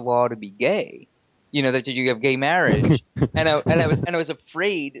changed the law to be gay. That you have gay marriage. and I was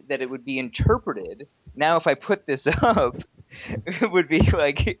afraid that it would be interpreted. Now if I put this up, it would be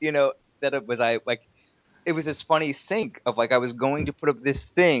that it was this funny sync of I was going to put up this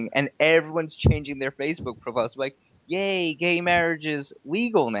thing, and everyone's changing their Facebook profiles. Yay, gay marriage is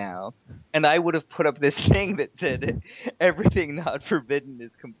legal now. And I would have put up this thing that said, everything not forbidden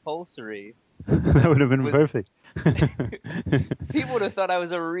is compulsory. That would have been perfect. People would have thought I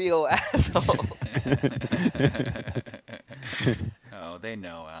was a real asshole. Oh, they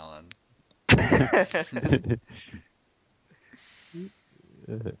know, Alan.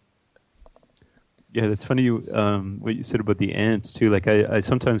 Yeah, that's funny. What you said about the ants too. Like I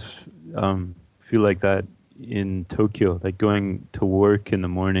sometimes feel like that in Tokyo. Like going to work in the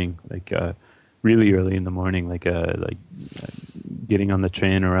morning, like really early in the morning, like getting on the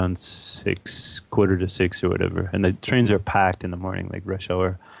train around 6, quarter to 6 or whatever. And the trains are packed in the morning, like rush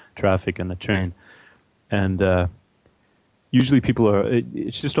hour traffic on the train. And usually people are.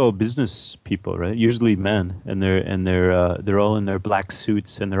 It's just all business people, right? Usually men, and they're all in their black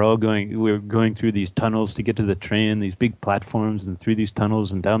suits, and they're all going. We're going through these tunnels to get to the train, these big platforms, and through these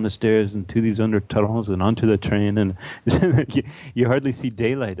tunnels, and down the stairs, and to these under tunnels, and onto the train, and you hardly see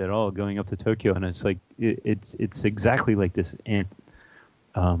daylight at all going up to Tokyo, and it's like it's exactly like this ant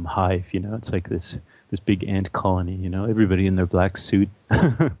hive, you know. It's like this big ant colony, you know. Everybody in their black suit,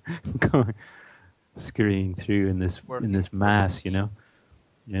 going, scurrying through in this mass, you know.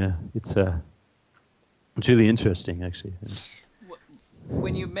 Yeah, it's really interesting, actually.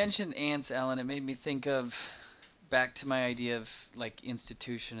 When you mentioned ants, Alan, it made me think of back to my idea of like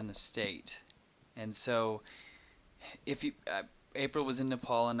institution in the state. And so, if you April was in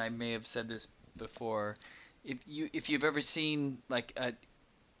Nepal, and I may have said this before. If you've ever seen like a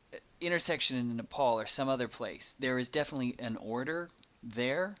intersection in Nepal or some other place, there is definitely an order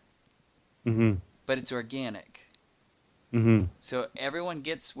there. Mm-hmm. But it's organic. Mm-hmm. So everyone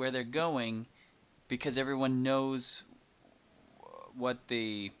gets where they're going because everyone knows what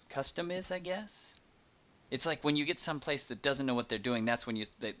the custom is, I guess. It's like when you get someplace that doesn't know what they're doing, that's when it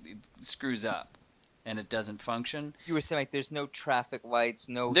screws up and it doesn't function. You were saying like there's no traffic lights,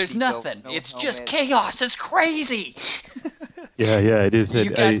 There's seatbelt, nothing. no It's helmet. just chaos. It's crazy. Yeah, it is. You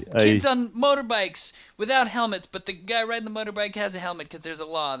got kids on motorbikes without helmets, but the guy riding the motorbike has a helmet because there's a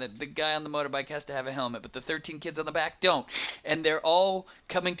law that the guy on the motorbike has to have a helmet, but the 13 kids on the back don't. And they're all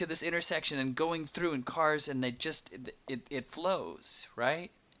coming to this intersection and going through in cars, and they just it flows,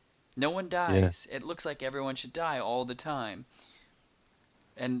 right? No one dies. Yeah. It looks like everyone should die all the time.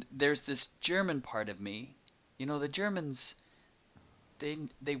 And there's this German part of me. You know, the Germans,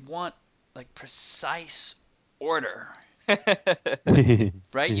 they want like precise order.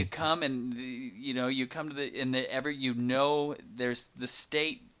 Right? You come and you come to there's the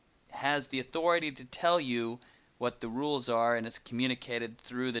state has the authority to tell you what the rules are, and it's communicated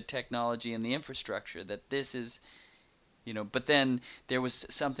through the technology and the infrastructure that this is, but then there was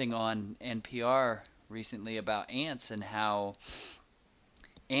something on NPR recently about ants and how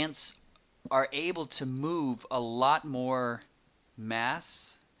ants are able to move a lot more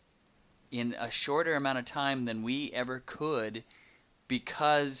mass in a shorter amount of time than we ever could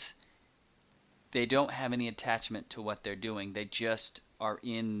because they don't have any attachment to what they're doing. They just are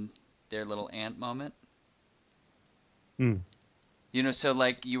in their little ant moment. So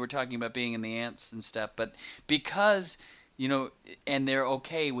like you were talking about being in the ants and stuff, but because, and they're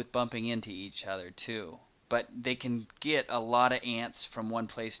okay with bumping into each other too, but they can get a lot of ants from one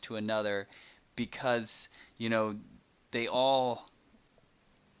place to another because, they all...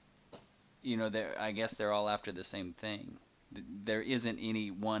 I guess they're all after the same thing. There isn't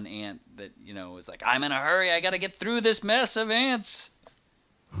any one ant that, is like, I'm in a hurry, I gotta get through this mess of ants.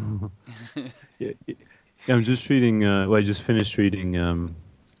 Yeah, I'm just reading, I just finished reading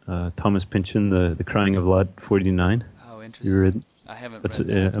Thomas Pynchon, The Crying of Lot 49. Oh, interesting. You read it? I haven't That's read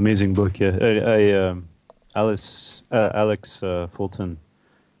that. That's an amazing book, yeah. Alex Fulton,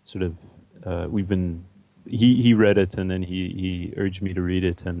 sort of, he read it, and then he urged me to read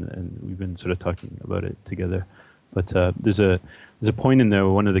it, and we've been sort of talking about it together. But there's a point in there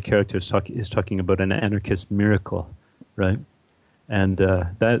where one of the characters is talking about an anarchist miracle, right? And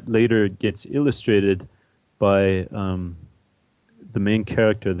that later gets illustrated by the main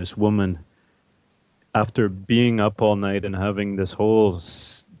character, this woman, after being up all night and having this whole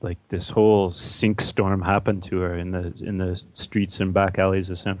sink storm happen to her in the streets and back alleys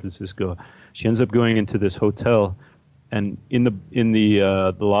of San Francisco. She ends up going into this hotel, and in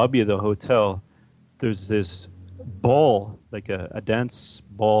the lobby of the hotel, there's this ball, like a dance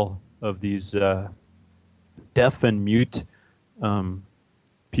ball of these deaf and mute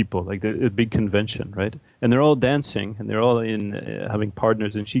people, like a big convention, right? And they're all dancing, and they're all in having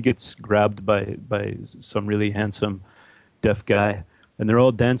partners, and she gets grabbed by some really handsome deaf guy, and they're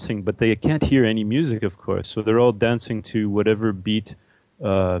all dancing, but they can't hear any music, of course, so they're all dancing to whatever beat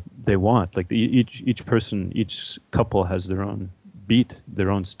they want. Like each person, each couple has their own beat,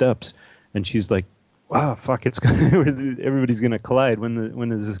 their own steps, and she's like, "Wow, fuck! Everybody's gonna collide.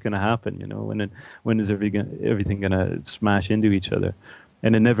 When is this gonna happen? When is everything gonna smash into each other?"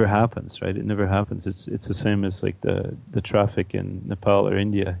 And it never happens, right? It never happens. It's the same as like the traffic in Nepal or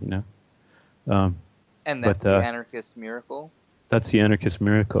India, And that's the anarchist miracle. That's the anarchist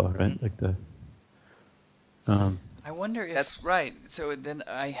miracle, right? Mm-hmm. Like I wonder if That's- right. So then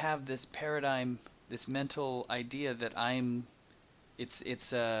I have this paradigm, this mental idea that I'm.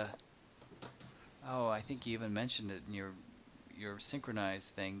 It's Oh, I think you even mentioned it in your synchronized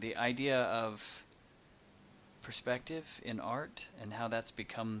thing. The idea of perspective in art and how that's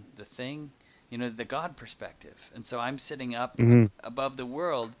become the thing. You know, the God perspective. And so I'm sitting up Mhm. above the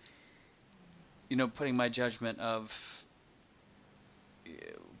world, you know, putting my judgment of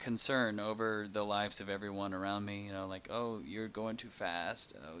concern over the lives of everyone around me. You know, like, oh, you're going too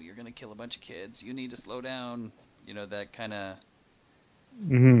fast. Oh, you're gonna kill a bunch of kids. You need to slow down. You know, that kind of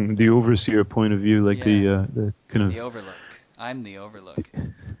The overseer point of view, like Yeah. the kind the of overlook. I'm the overlook.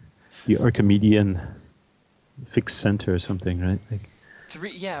 the Archimedean fixed center or something, right? Like,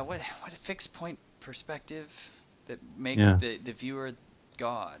 Yeah, what a fixed point perspective that makes yeah, the viewer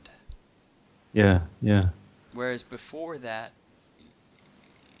God. yeah. Whereas before that,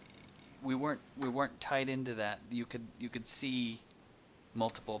 we weren't tied into that. You could see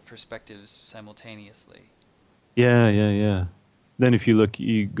multiple perspectives simultaneously. Yeah. Then if you look,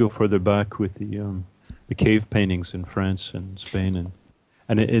 you go further back with the cave paintings in France and Spain,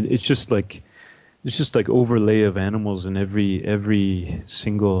 and it's just like overlay of animals in every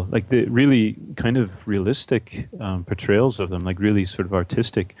single, like the really kind of realistic portrayals of them, like really sort of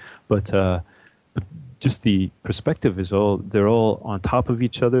artistic, but just the perspective is they're all on top of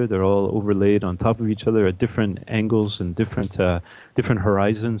each other. They're all overlaid on top of each other at different angles and different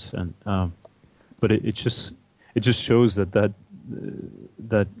horizons, and but it just shows that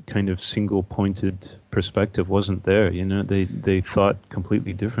kind of single pointed perspective wasn't there. You know, they thought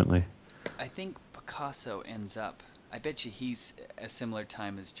completely differently. I think Picasso ends up. I bet you he's a similar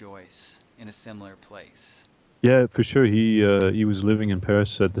time as Joyce in a similar place. Yeah, for sure. He was living in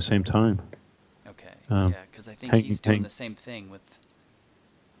Paris at the same time. Okay. Um, Yeah, because I think he's doing hang- the same thing with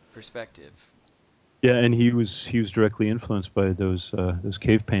perspective. yeah, and he was directly influenced by those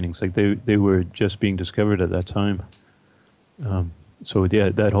cave paintings. Like they were just being discovered at that time. So yeah,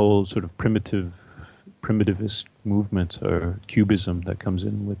 that whole sort of primitivist movement or cubism that comes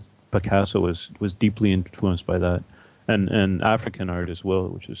in with Picasso was deeply influenced by that, and African art as well,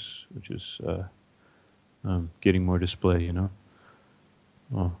 which is getting more display. You know.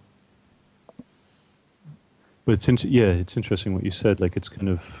 Oh. But it's interesting what you said. Like it's kind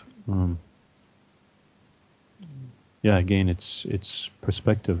of, again, it's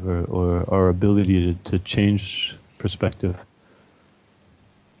perspective or our ability to change perspective,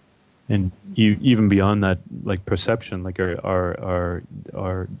 and even beyond that, like perception, like our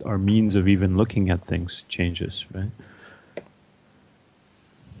means of even looking at things changes, right?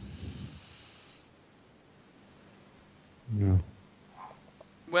 Yeah.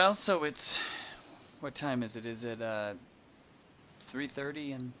 Well, so it's what time is it? Is it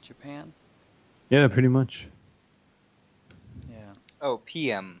 3:30 in Japan? Yeah, pretty much. Yeah. Oh,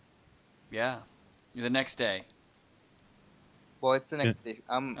 PM. Yeah. The next day. Well, it's the next day.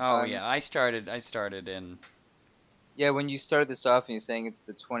 Oh yeah, I started in Yeah, when you started this off and you're saying it's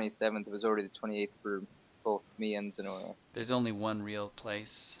the 27th, it was already the 28th for both me and Znore. there's only one real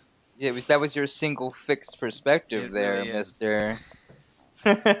place. Yeah, that was your single fixed perspective It there, really is. Mister.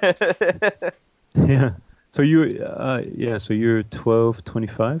 Yeah. So so you're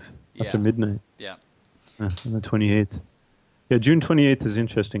 12:25 after Yeah. midnight. Yeah. On the 28th. Yeah, June 28th is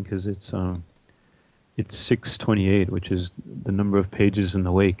interesting because it's 628, which is the number of pages in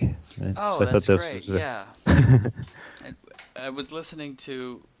the wake. Right? Oh, So I that's thought great. was Yeah. I was listening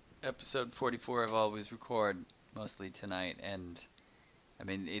to episode 44 of Always Record mostly tonight, and I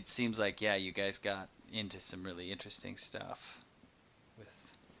mean, it seems like you guys got into some really interesting stuff with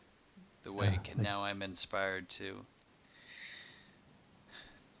the wake, and now I'm inspired to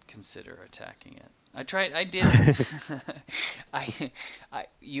consider attacking it. I did.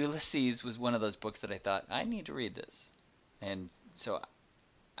 Ulysses was one of those books that I thought I need to read this, and so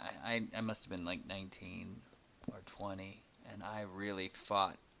I must have been like 19 or 20, and I really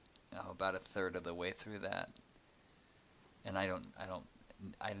fought about a third of the way through that, and I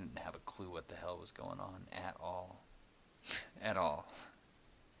didn't have a clue what the hell was going on at all, at all.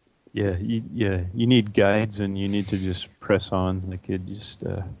 Yeah, you need guides and you need to just press on. Like you just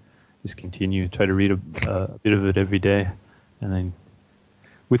continue. Try to read a bit of it every day, and then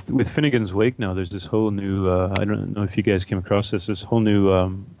with Finnegan's Wake now, there's this whole new. I don't know if you guys came across this whole new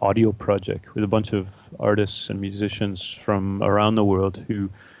audio project with a bunch of artists and musicians from around the world who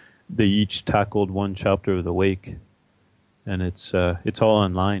they each tackled one chapter of the Wake, and it's all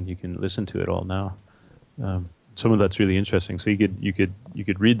online. You can listen to it all now. Some of that's really interesting. So you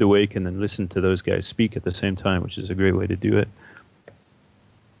could read the Wake and then listen to those guys speak at the same time, which is a great way to do it.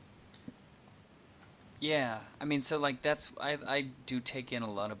 Yeah, I mean, so like I do take in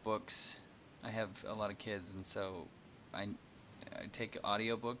a lot of books. I have a lot of kids, and so I I take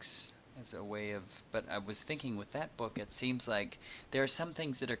audiobooks as a way of. But I was thinking with that book, it seems like there are some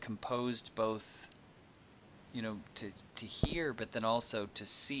things that are composed both, to hear, but then also to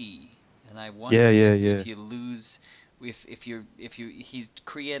see. And I Yeah, wonder yeah, if yeah. you lose, if you he's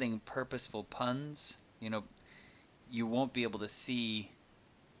creating purposeful puns, you won't be able to see,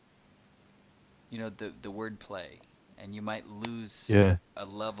 the wordplay, and you might lose Yeah, a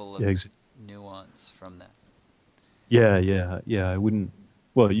level of yeah, nuance from that. yeah, yeah, yeah. I wouldn't.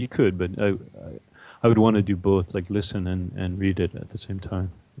 Well, you could, but I would want to do both, like listen and read it at the same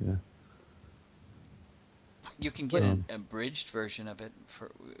time. Yeah. You can get But an Um, abridged version of it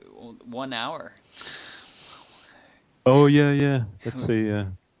for 1 hour. oh yeah, yeah. That's I a yeah.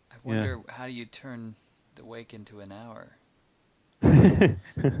 wonder how do you turn the wake into an hour? Yeah.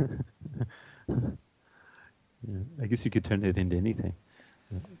 I guess you could turn it into anything.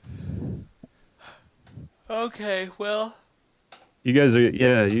 Okay, well, You guys are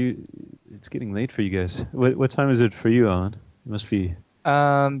yeah. You. It's getting late for you guys. What time is it for you, Alan? It must be.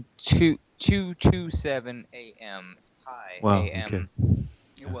 2:27 a.m. It's pi Wow. Okay. a.m.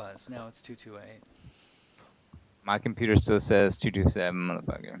 it was. Now it's 2:28. My computer still says 2:27,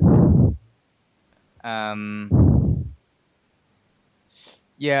 motherfucker.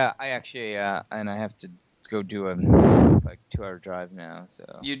 Yeah, I actually, and I have to go do a 2-hour drive now.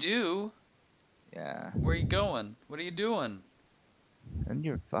 So You do? yeah, Where are you going? What are you doing? none of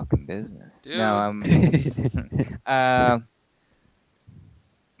your fucking business. Dude. No,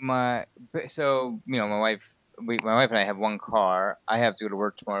 my wife, my wife and I have one car. I have to go to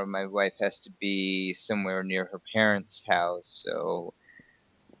work tomorrow. My wife has to be somewhere near her parents' house, so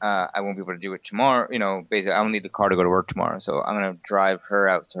I won't be able to do it tomorrow. Basically, I don't need the car to go to work tomorrow, so I'm gonna drive her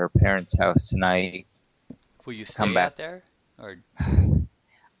out to her parents' house tonight. Will you Come stay back. out there? Or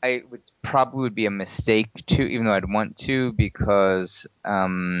I would probably would be a mistake to, even though I'd want to, because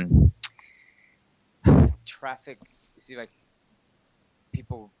traffic. See, like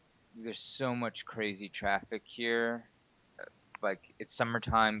people, there's so much crazy traffic here. Like it's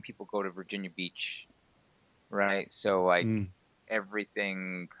summertime, people go to Virginia Beach, right? So like Mm.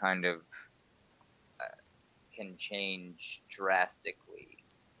 everything kind of can change drastically,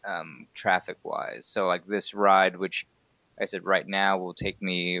 traffic-wise. So like this ride, which I said right now will take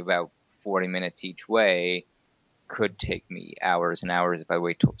me about 40 minutes each way, could take me hours and hours if I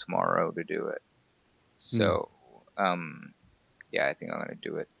wait till tomorrow to do it. So, yeah, I think I'm gonna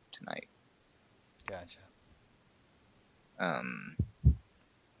do it tonight. gotcha.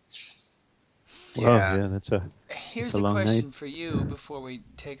 Wow. Yeah. Yeah. That's a. Here's a a long night. question for you before we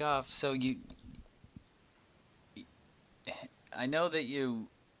take off. So I know that you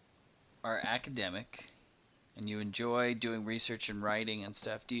are academic and you enjoy doing research and writing and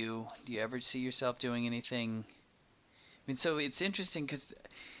stuff. Do you ever see yourself doing anything? I mean, so it's interesting because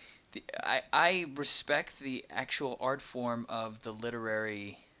I respect the actual art form of the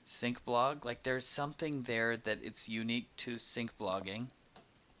literary sync blog. Like, there's something there that it's unique to sync blogging.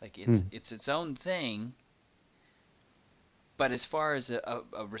 Like, it's its own thing. But as far as a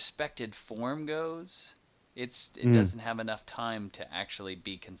respected form goes, it doesn't have enough time to actually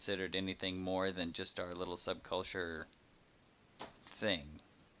be considered anything more than just our little subculture thing.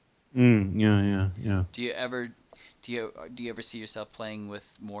 Yeah. Yeah. Yeah. Do you ever see yourself playing with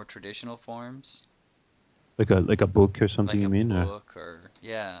more traditional forms, Like a book or something, like you a mean? Or? book or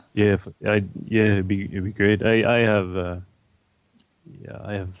yeah? Yeah, it'd be great. I have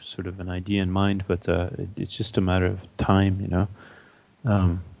I have sort of an idea in mind, but it's just a matter of time, you know.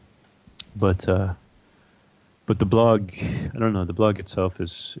 Um, but the blog, I don't know. The blog itself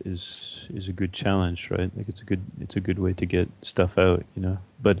is a good challenge, right? Like it's a good way to get stuff out, you know.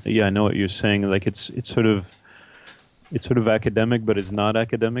 But yeah, I know what you're saying. Like it's sort of academic, but it's not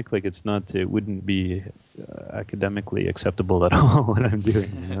academic. Like it wouldn't be academically acceptable at all what I'm doing.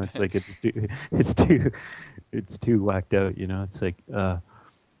 You know, it's like it's too whacked out. You know, it's like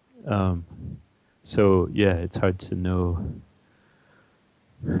so yeah, it's hard to know.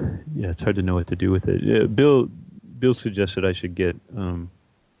 Yeah, it's hard to know what to do with it. Bill suggested I should get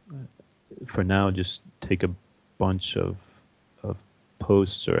for now just take a bunch of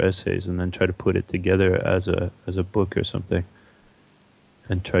posts or essays and then try to put it together as a book or something,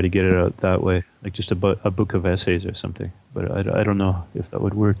 and try to get it out that way, like just a book of essays or something. But I don't know if that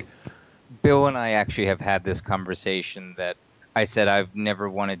would work. Bill and I actually have had this conversation that I said I've never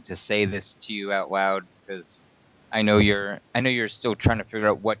wanted to say this to you out loud because I know you're still trying to figure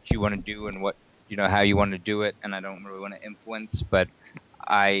out what you want to do and what how you want to do it, and I don't really want to influence, but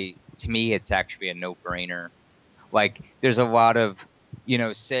I to me, it's actually a no-brainer. Like, there's a lot of,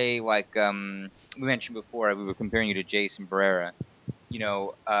 say, like, we mentioned before, we were comparing you to Jason Barrera.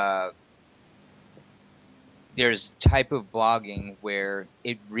 There's type of blogging where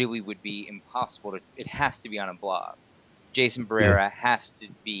it really would be impossible it has to be on a blog. Jason Barrera has to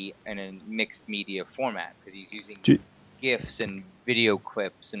be in a mixed media format because he's using GIFs and video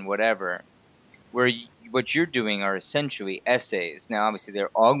clips and whatever. Where what you're doing are essentially essays. Now, obviously, they're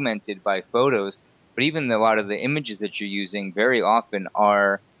augmented by photos, but even a lot of the images that you're using very often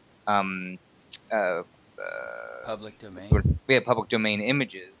are public domain. Public domain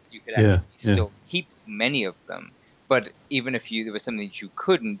images. You could actually still keep many of them, but even if there was something that you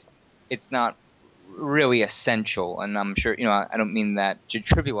couldn't, it's not really essential. And I'm sure I don't mean that to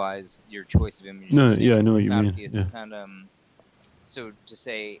trivialize your choice of images. No, I know what you mean. It's not so to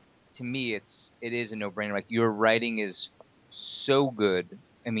say, to me, it is a no-brainer. Like, your writing is so good.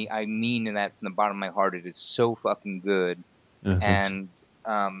 I mean that from the bottom of my heart. It is so fucking good. And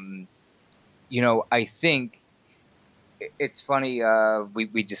I think it's funny.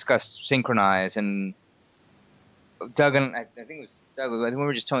 We discussed Synchronize, and Doug and I think it was Doug. I think we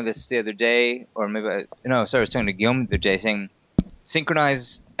were just talking this the other day, or maybe I was talking to Guillaume the other day, saying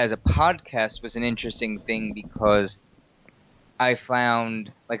Synchronize as a podcast was an interesting thing because I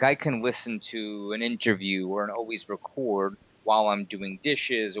found, like, I can listen to an interview or an Always Record while I'm doing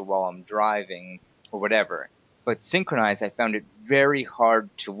dishes or while I'm driving or whatever. But Synchronize, I found it very hard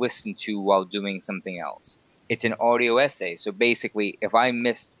to listen to while doing something else. It's an audio essay, so basically, if I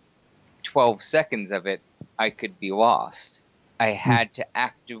missed 12 seconds of it, I could be lost. I had to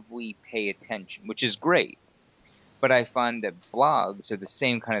actively pay attention, which is great. But I find that blogs are the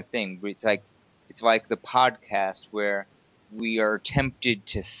same kind of thing. It's like the podcast where we are tempted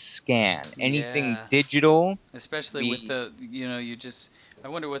to scan anything digital. Especially with the, I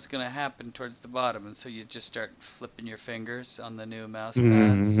wonder what's going to happen towards the bottom. And so you just start flipping your fingers on the new mouse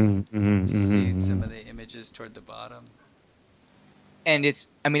pads to see some of the images toward the bottom. And it's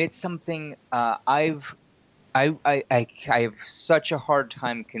something I have such a hard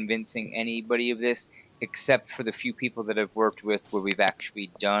time convincing anybody of this, except for the few people that I've worked with where we've actually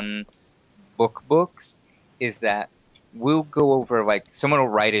done books, is that we'll go over, like, someone will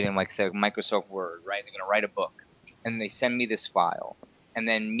write it in, like, say, Microsoft Word, right? They're going to write a book, and they send me this file, and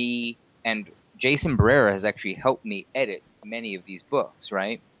then me and Jason Barrera has actually helped me edit many of these books,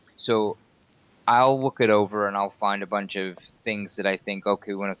 right? So I'll look it over and I'll find a bunch of things that I think,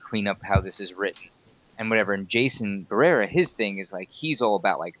 okay, we want to clean up how this is written and whatever. And Jason Barrera, his thing is, like, he's all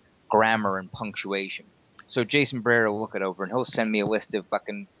about, like, grammar and punctuation. So Jason Barrera will look it over and he'll send me a list of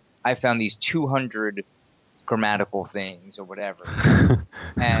I found these 200 grammatical things or whatever.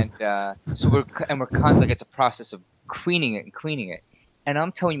 And so we're kind of like, it's a process of cleaning it. And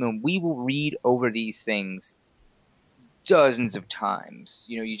I'm telling you, man, we will read over these things dozens of times.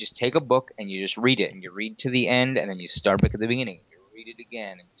 You just take a book and you just read it, and you read to the end, and then you start back at the beginning. You read it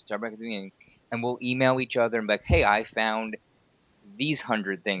again, and you start back at the beginning. And we'll email each other and be like, hey, I found these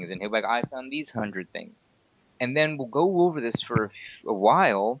 100 things. And he'll be like, I found these 100 things. And then we'll go over this for a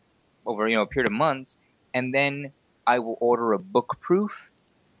while, over a period of months, and then I will order a book proof.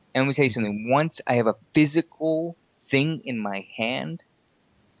 And let me tell you something. Once I have a physical thing in my hand,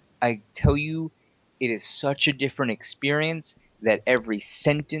 I tell you, it is such a different experience that every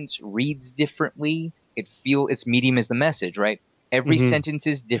sentence reads differently. Its medium is the message, right? Every sentence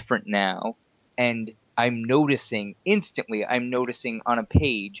is different now, and I'm noticing on a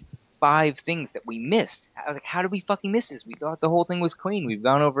page 5 things that we missed. I was like, how did we fucking miss this? We thought the whole thing was clean. We've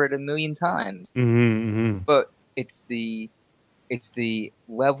gone over it 1,000,000 times. But it's the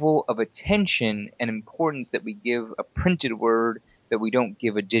level of attention and importance that we give a printed word that we don't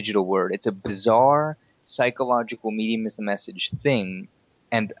give a digital word. It's a bizarre psychological medium is the message thing,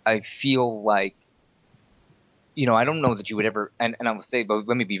 and I feel like, I don't know that you would ever, and I will say, but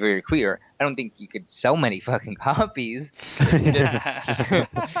let me be very clear, I don't think you could sell many fucking copies. I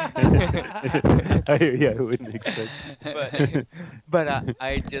wouldn't expect. But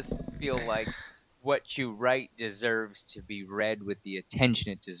I just feel like what you write deserves to be read with the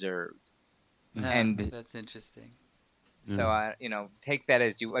attention it deserves. And that's interesting. So take that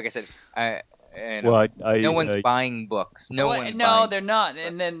as you. Like I said, no one's buying books. No, they're not.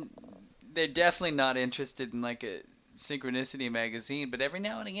 And then they're definitely not interested in, like, a Synchronicity magazine. But every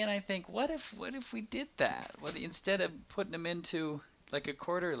now and again, I think, what if we did that? Instead of putting them into, like, a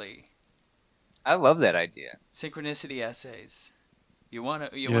quarterly. I love that idea. Synchronicity essays. You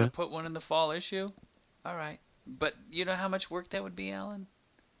want to put one in the fall issue? All right. But you know how much work that would be, Alan?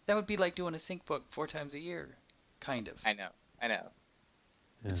 That would be like doing a sync book 4 times a year. Kind of. I know.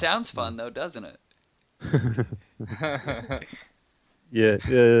 It sounds fun though, doesn't it? Yeah.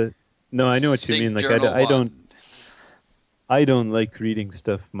 No, I know what you Sync mean. Like Journal I don't 1. I don't like reading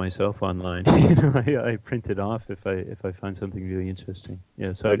stuff myself online. You know, I print it off if I find something really interesting.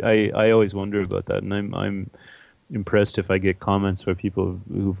 Yeah, so I always wonder about that, and I'm impressed if I get comments where people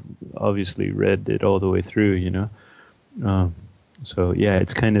who've obviously read it all the way through. You know, um, so yeah,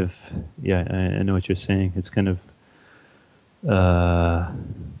 it's kind of yeah. I know what you're saying. It's kind of uh,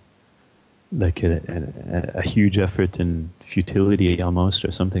 like a huge effort and futility almost,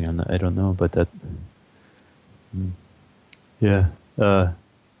 or something. I don't know, but that. Mm. Yeah,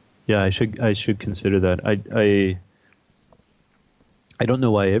 yeah. I should consider that. I don't know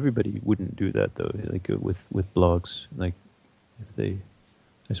why everybody wouldn't do that though. Like with blogs, like if they,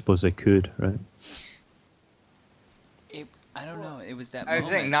 I suppose they could, right? I don't know. It was that I was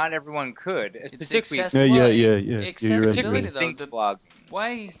moment. saying not everyone could, It's particularly accessible. Yeah. You're right. Accessibility Yeah. though. sync blog.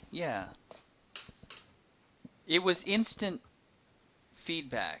 Why? Yeah. It was instant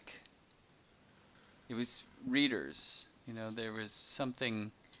feedback. It was readers. You know, there was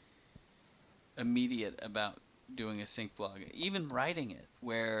something immediate about doing a sync blog, even writing it,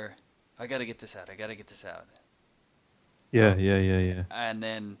 where I got to get this out. I got to get this out. Yeah. And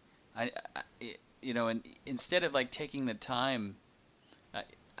then you know, and instead of like taking the time,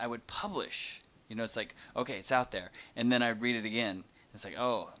 I would publish. You know, it's like, okay, it's out there, and then I'd read it again. It's like,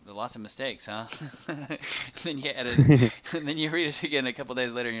 oh, there are lots of mistakes, huh? And then you edit, and then you read it again a couple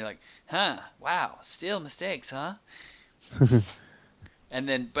days later, and you're like, huh, wow, still mistakes, huh? And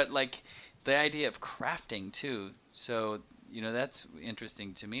then, but like the idea of crafting too. So, you know, that's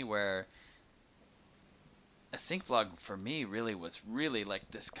interesting to me, where a sync blog for me really was really like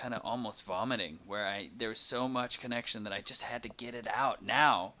this kind of almost vomiting, where there was so much connection that I just had to get it out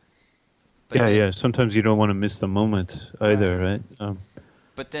now. But Yeah, then, yeah. Sometimes you don't want to miss the moment either, right?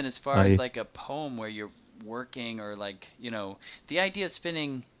 But then as far as like a poem where you're working, or like, you know, the idea of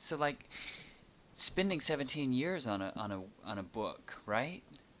spending 17 years on a book, right?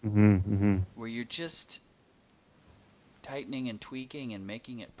 Where you're just tightening and tweaking and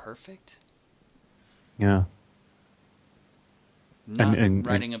making it perfect. Yeah. Not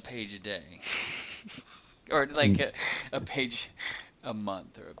writing a page a day. Or like a page a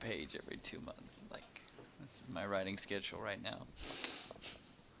month, or a page every 2 months. Like, this is my writing schedule right now.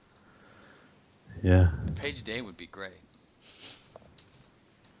 Yeah. A page a day would be great.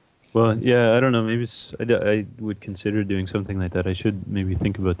 Well, yeah, I don't know. Maybe I would consider doing something like that. I should maybe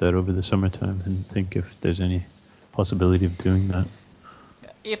think about that over the summertime and think if there's any possibility of doing that.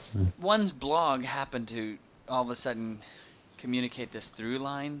 If one's blog happened to all of a sudden communicate this through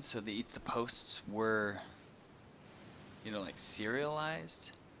line, so the posts were, you know, like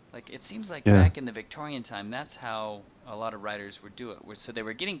serialized. Like, it seems like back in the Victorian time, that's how a lot of writers would do it. So they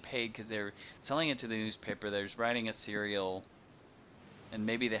were getting paid because they were selling it to the newspaper. There's writing a serial, and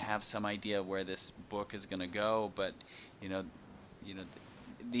maybe they have some idea of where this book is going to go. But you know,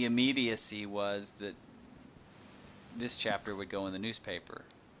 the immediacy was that this chapter would go in the newspaper.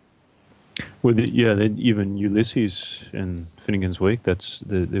 Well, even Ulysses and Finnegan's Wake,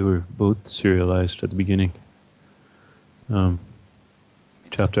 they were both serialized at the beginning.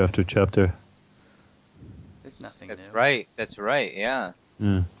 Chapter after chapter. There's nothing That's new. right. That's right. Yeah.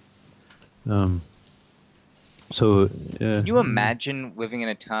 Yeah. So. Can you imagine living in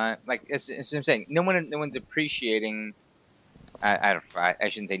a time like as I'm saying? No one's appreciating. I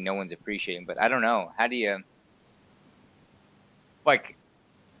shouldn't say no one's appreciating, but I don't know. How do you like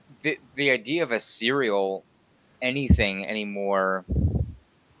the idea of a serial anything anymore?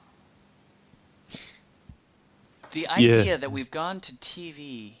 The idea that we've gone to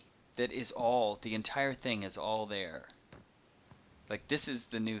TV that is the entire thing is all there. Like, this is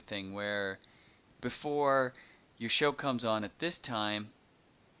the new thing where before your show comes on at this time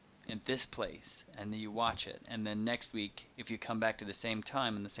in this place, and then you watch it, and then next week if you come back to the same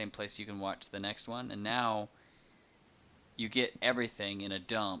time in the same place, you can watch the next one. And now you get everything in a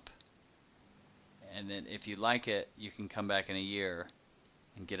dump, and then if you like it, you can come back in a year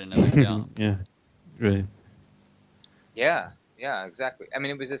and get another dump. Yeah, right. Yeah, exactly. I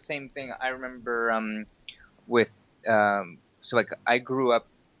mean, it was the same thing. I remember with so like I grew up.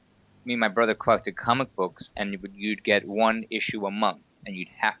 Me and my brother collected comic books, and you'd get one issue a month, and you'd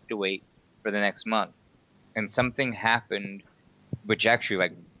have to wait for the next month. And something happened, which actually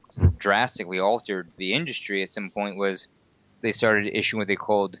like drastically altered the industry. At some point, was they started issuing what they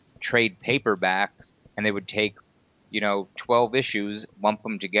called trade paperbacks, and they would take 12 issues, lump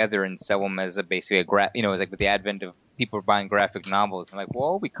them together, and sell them as basically it was like with the advent of people buying graphic novels. I'm like,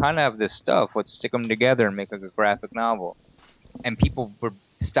 well, we kind of have this stuff. Let's stick them together and make like a graphic novel. And people were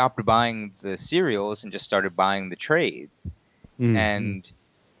stopped buying the serials and just started buying the trades. And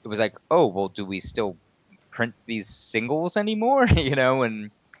it was like, oh, well, do we still print these singles anymore?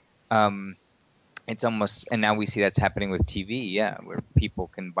 And it's almost, and now we see that's happening with TV, where people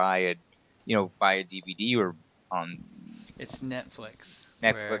can buy a DVD or on It's Netflix,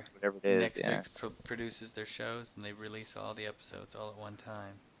 whatever it is. Netflix produces their shows and they release all the episodes all at one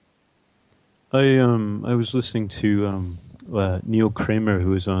time. I was listening to Neil Kramer,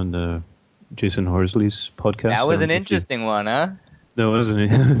 who was on Jason Horsley's podcast. That was an interesting one, huh? No,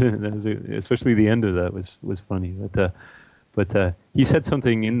 wasn't it? Especially the end of that was funny. But he said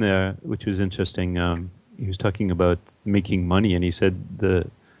something in there which was interesting. He was talking about making money, and he said the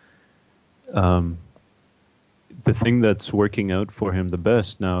thing that's working out for him the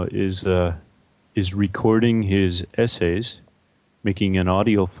best now is recording his essays, making an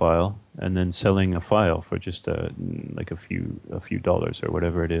audio file, and then selling a file for just like a few dollars or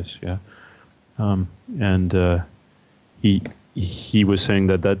whatever it is. Yeah, and he was saying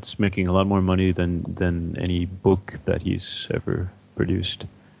that that's making a lot more money than any book that he's ever produced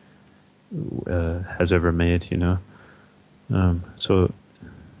has ever made. So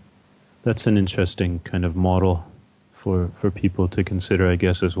that's an interesting kind of model for people to consider, I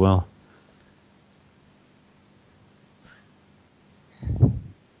guess, as well.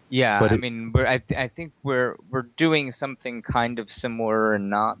 Yeah, But I think we're doing something kind of similar and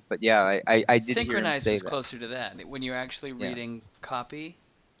not, but yeah, I did hear him Synchronized say is that. closer to that. When you're actually reading copy,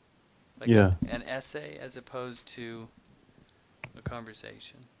 like Yeah. an essay, as opposed to a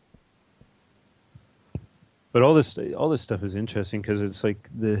conversation. But all this stuff is interesting because it's like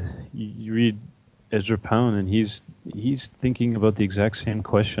you read Ezra Pound and he's thinking about the exact same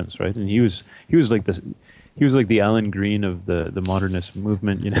questions, right? And he was like the Alan Green of the modernist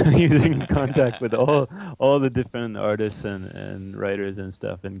movement, He was in contact with all the different artists and writers and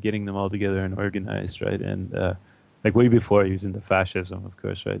stuff, and getting them all together and organized, right? And like way before he was into fascism, of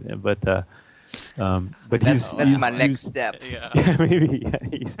course, right? But That's my next step. Yeah. maybe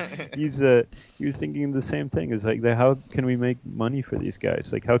he was thinking the same thing. It's like, how can we make money for these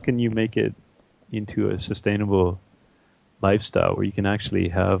guys? Like, how can you make it into a sustainable lifestyle where you can actually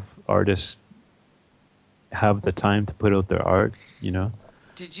have artists have the time to put out their art,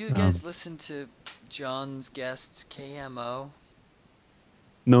 Did you guys listen to John's guest KMO?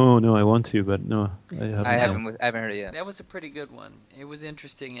 No, I want to, but no, I haven't. I haven't heard it yet. That was a pretty good one. It was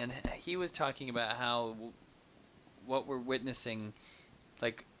interesting, and he was talking about how what we're witnessing,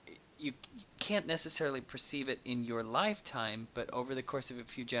 like, you can't necessarily perceive it in your lifetime, but over the course of a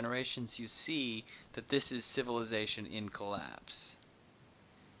few generations, you see that this is civilization in collapse.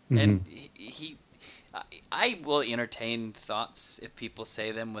 Mm-hmm. And I will entertain thoughts if people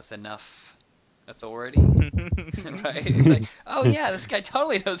say them with enough authority, right? It's like, oh yeah, this guy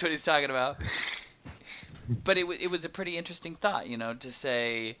totally knows what he's talking about. But it was a pretty interesting thought, to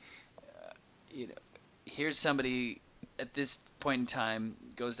say, here's somebody at this point in time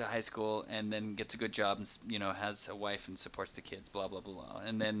goes to high school and then gets a good job and has a wife and supports the kids, blah blah blah,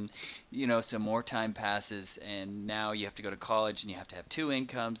 and then some more time passes and now you have to go to college and you have to have two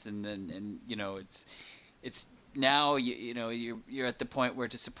incomes, and then it's now you're at the point where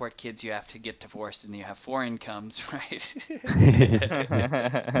to support kids you have to get divorced and you have four incomes, right?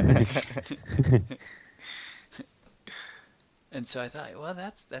 And so I thought,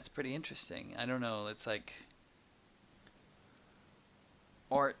 well, that's pretty interesting. I don't know, it's like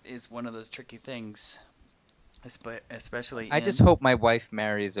art is one of those tricky things, especially I just hope my wife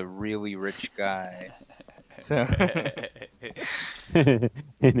marries a really rich guy. So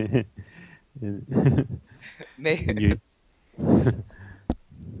maybe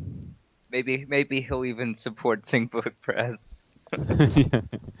he'll even support Syncbook Press.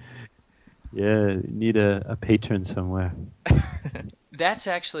 Yeah, need a patron somewhere. That's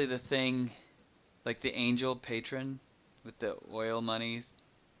actually the thing, like the angel patron with the oil monies,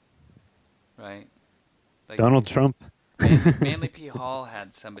 right? Like Donald Trump. Manly P. Hall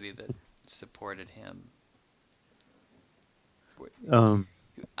had somebody that supported him.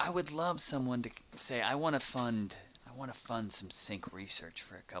 I would love someone to say, I want to fund some sync research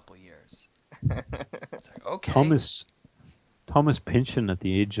for a couple years. It's like, okay. Thomas Pynchon, at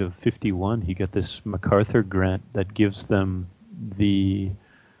the age of 51, he got this MacArthur grant that gives them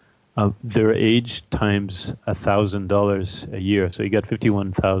their age times $1,000 a year. So he got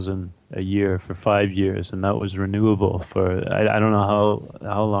 $51,000 a year for 5 years, and that was renewable for I don't know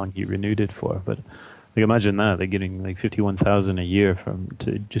how long he renewed it for, but like imagine that they're getting like $51,000 a year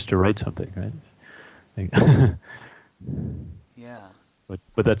just to write something, right? Like, yeah.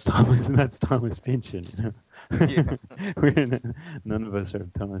 But that's Thomas, and that's Thomas Pynchon. You know? Yeah. None of us are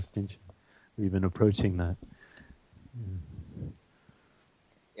Thomas Pynchon. We've been approaching that.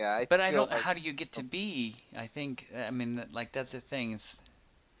 Yeah, But I feel don't. How do you get to be? I think. I mean, like that's the thing.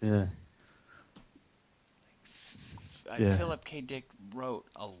 Yeah. Yeah. Philip K. Dick wrote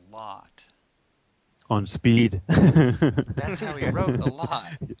a lot. On speed. That's how he wrote a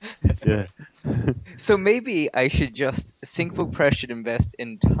lot. Yeah. So maybe I should just Syncful Press should invest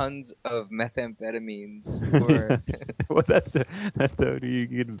in tons of methamphetamines for Well, that's how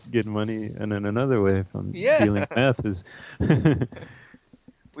you get money, and then another way from Yeah. dealing meth is.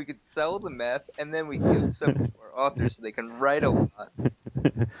 we could sell the meth and then we give some to our authors so they can write a lot.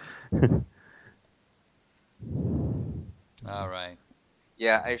 All right.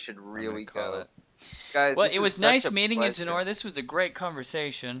 Yeah, I should I'm really gonna call go. it. Guys, Well, this it was such nice a meeting you, pleasure. Znore. This was a great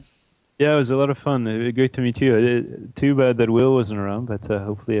conversation. Yeah, it was a lot of fun. Great to meet you. Too bad that Will wasn't around, but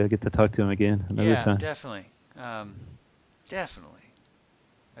hopefully I get to talk to him again another time. Definitely. Definitely.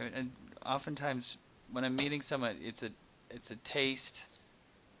 And oftentimes when I'm meeting someone, it's a taste,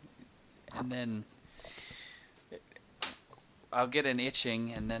 and then I'll get an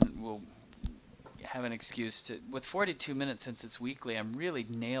itching, and then we'll have an excuse to. With 42 minutes, since it's weekly, I'm really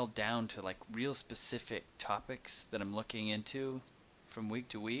nailed down to like real specific topics that I'm looking into from week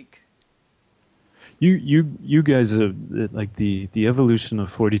to week. You guys are like the evolution of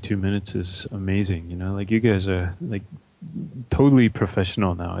 42 minutes is amazing. You know, like you guys are like totally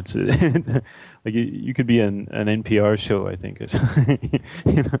professional now. It's like you could be an NPR show, I think.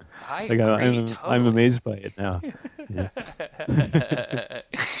 You know, I like agree, I'm totally. amazed by it now. Yeah.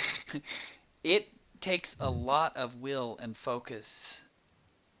 It takes a lot of will and focus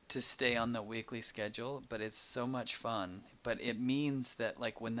to stay on the weekly schedule, but it's so much fun. But it means that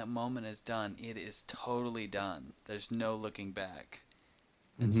like when the moment is done, it is totally done. There's no looking back.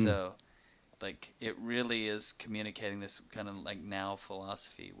 And so like it really is communicating this kind of like now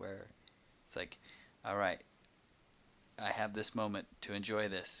philosophy where it's like, all right, I have this moment to enjoy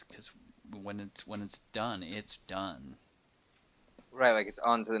this, because when it's done, it's done. Right, like it's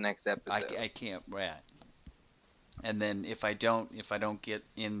on to the next episode. I can't. Yeah. And then if I don't get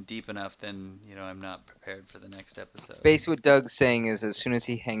in deep enough, then I'm not prepared for the next episode. Basically, what Doug's saying is, as soon as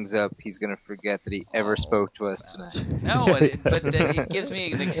he hangs up, he's gonna forget that he ever spoke to us tonight. No, but then it gives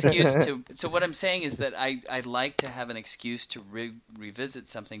me an excuse to. So what I'm saying is that I like to have an excuse to revisit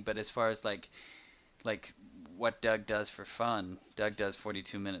something. But as far as like what Doug does for fun, Doug does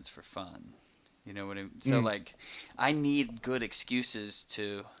 42 minutes for fun. You know what I mean? So like, I need good excuses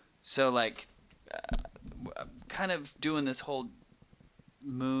to. So like. Kind of doing this whole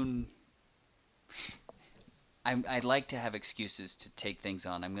moon. I'd like to have excuses to take things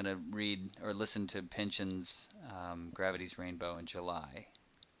on. I'm gonna read or listen to Pynchon's Gravity's Rainbow in July.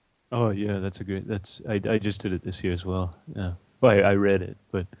 Oh yeah, that's a great. I just did it this year as well. Yeah. Well, I read it,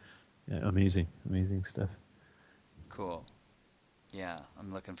 but yeah, amazing stuff. Cool. Yeah,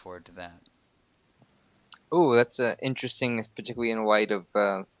 I'm looking forward to that. Oh, that's interesting, particularly in light of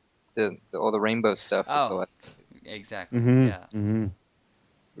all the rainbow stuff. Oh, exactly. Yeah.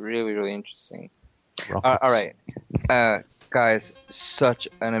 Really, really interesting. Rockets. All right, guys, such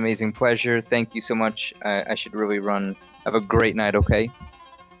an amazing pleasure. Thank you so much. I should really run. Have a great night. Okay.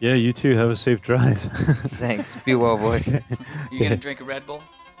 Yeah, you too. Have a safe drive. Thanks. Be well, boys. You gonna drink a Red Bull?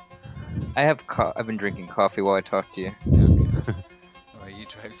 I've been drinking coffee while I talk to you. Okay. All right, you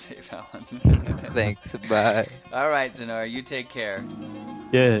drive safe, Alan. Thanks. Bye. All right, Znore, you take care.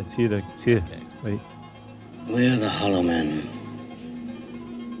 Yeah, see you, Doug. See you. Okay. Bye. We're the hollow men.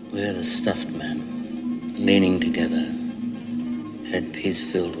 We're the stuffed men, leaning together,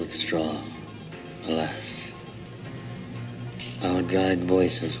 headpiece filled with straw. Alas, our dried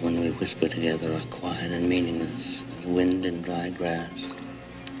voices when we whisper together are quiet and meaningless as wind in dry grass.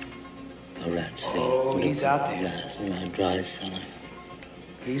 A rat's feet. Oh, he's out there. Glass in our dry cellar.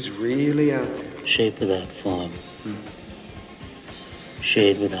 He's really out there. Shape without form.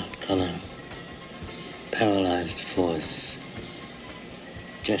 Shade without color. Paralyzed force.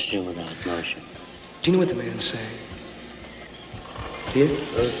 Gesture without motion. Do you know what the man's saying? Do you?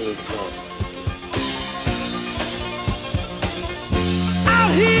 Those who have crossed.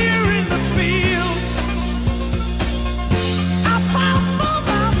 Out here in the fields, I fight for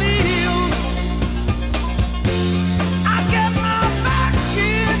my meals. I get my back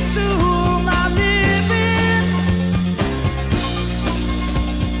into my living.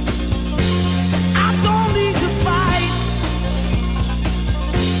 I don't need to fight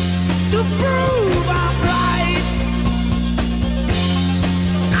to prove I'm right.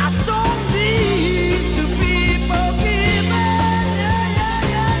 I don't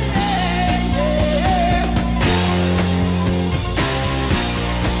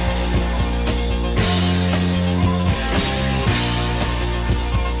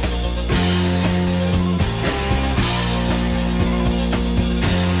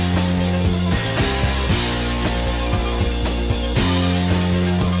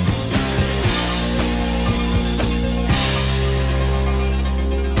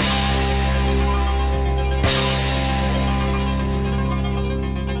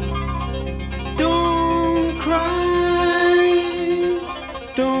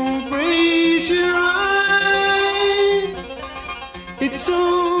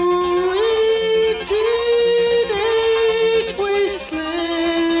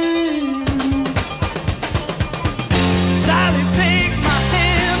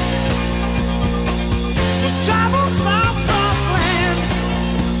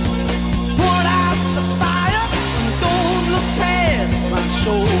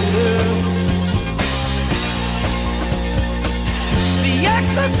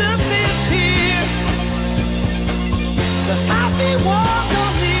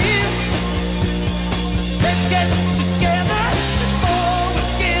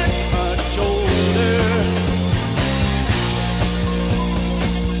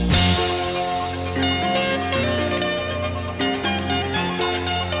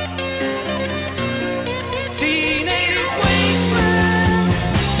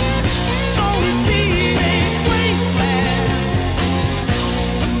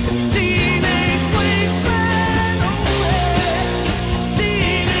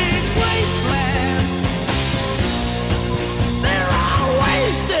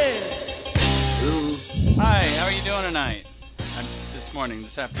this morning,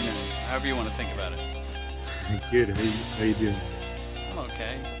 this afternoon, however you want to think about it. Good. How you doing? I'm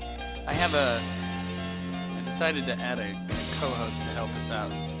okay. I decided to add a co-host to help us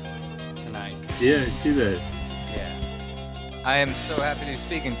out tonight. Yeah, I see that. Yeah. I am so happy to be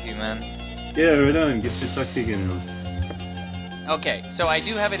speaking to you, man. Yeah, right on. Get to talk to you again. Okay, so I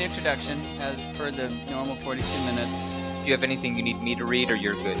do have an introduction as per the normal 42 minutes. Do you have anything you need me to read, or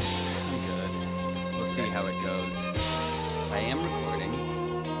you're good? I'm good. We'll see how it goes. I am recording.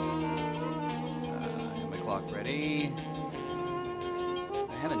 I have my clock ready.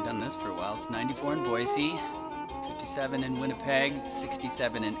 I haven't done this for a while. It's 94 in Boise, 57 in Winnipeg,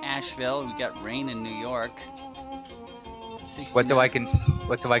 67 in Asheville. We got rain in New York. What's it like in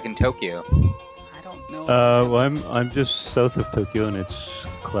Tokyo? I don't know. Well, I'm just south of Tokyo, and it's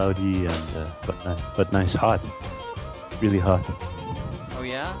cloudy and but nice, hot, really hot. Oh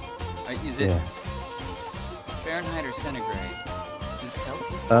yeah? Is it Yeah. Fahrenheit or centigrade? Is it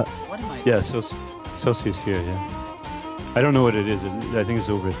Celsius? What am I? Yeah, Celsius here. Yeah. I don't know what it is. I think it's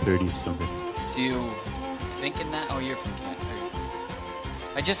over 30 or something. Do you think in that? Oh, you're from Canada.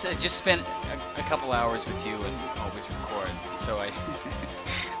 I just spent a couple hours with you and always record, so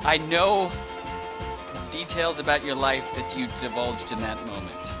I know details about your life that you divulged in that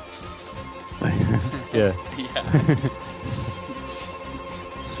moment. Yeah. Yeah.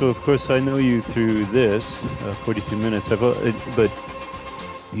 So of course I know you through this 42 minutes. But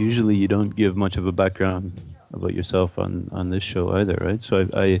usually you don't give much of a background about yourself on this show either, right? So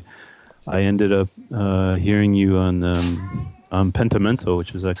I ended up hearing you on Pentamento,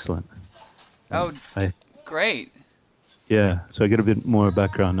 which was excellent. Oh, great. Yeah, so I get a bit more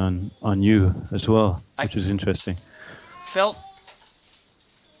background on you as well, which is interesting. Felt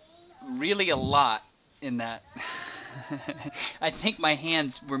really a lot in that. I think my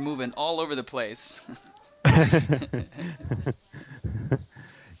hands were moving all over the place.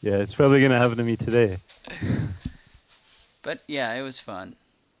 Yeah, it's probably going to happen to me today. But yeah, it was fun.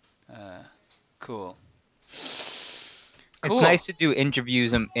 Cool. It's nice to do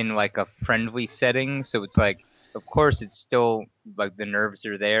interviews in like a friendly setting, so it's like, of course, it's still like the nerves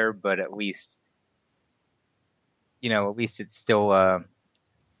are there, but at least it's still a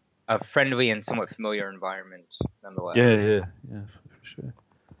friendly and somewhat familiar environment, nonetheless. Yeah, for sure.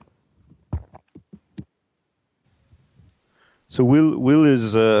 So Will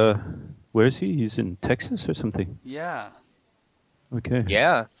is where is he? He's in Texas or something. Yeah. Okay.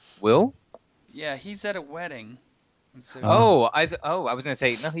 Yeah, Will? Yeah, he's at a wedding. And so I was gonna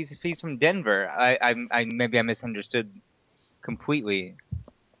say no. He's from Denver. I maybe I misunderstood completely.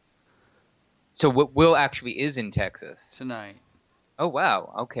 So Will actually is in Texas tonight. Oh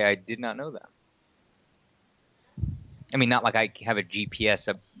wow. Okay, I did not know that. I mean, not like I have a GPS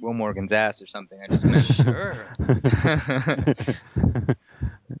up Will Morgan's ass or something. I just meant Sure.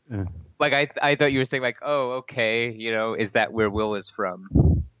 Like I thought you were saying like, oh, okay, is that where Will is from?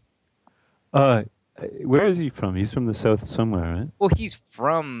 Where is he from? He's from the south somewhere, right? Well, he's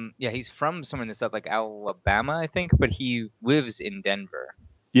from somewhere in the south, like Alabama, I think, but he lives in Denver.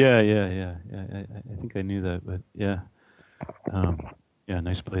 Yeah. I think I knew that, but yeah.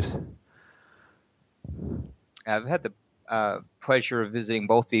 Nice place. I've had the pleasure of visiting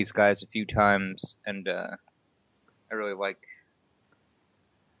both these guys a few times, and I really like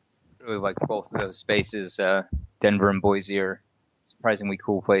both of those spaces. Denver and Boise are surprisingly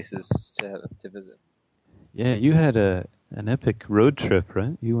cool places to visit. Yeah, you had an epic road trip,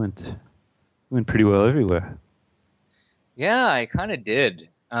 right? You went pretty well everywhere. Yeah, I kind of did.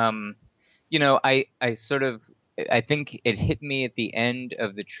 I think it hit me at the end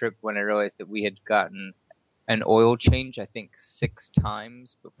of the trip when I realized that we had gotten an oil change, I think 6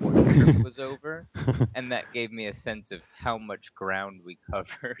 times before the trip was over, and that gave me a sense of how much ground we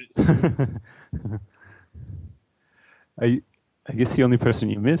covered. I guess the only person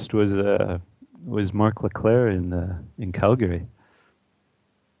you missed was Mark LeClaire in Calgary.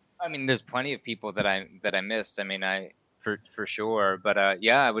 I mean, there's plenty of people that I missed. I mean, for sure, but I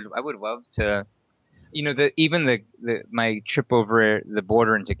would love to. My trip over the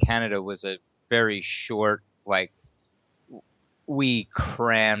border into Canada was a very short. Like, we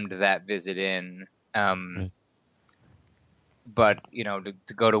crammed that visit in. But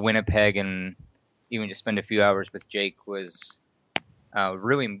to go to Winnipeg and even just spend a few hours with Jake was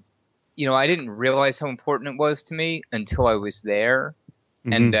really. I didn't realize how important it was to me until I was there,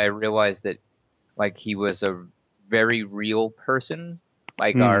 and I realized that like he was a very real person.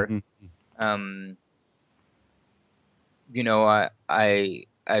 Like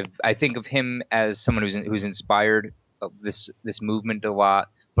I think of him as someone who's inspired this movement a lot,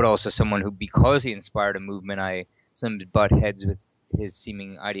 but also someone who, because he inspired a movement, I sometimes butt heads with his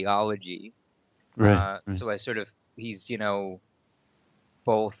seeming ideology. Right. So I sort of he's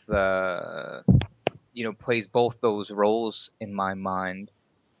both plays both those roles in my mind,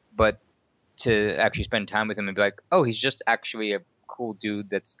 but to actually spend time with him and be like, oh, he's just actually a cool dude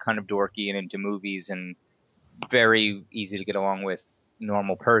that's kind of dorky and into movies and very easy to get along with,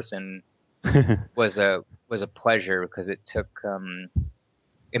 normal person, was a pleasure, because it took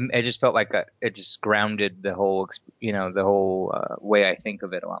it just felt like it just grounded the whole way I think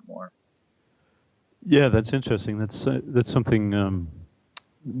of it a lot more. Yeah, that's interesting. That's something.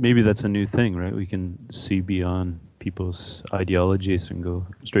 Maybe that's a new thing, right? We can see beyond people's ideologies and go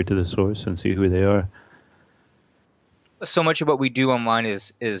straight to the source and see who they are. So much of what we do online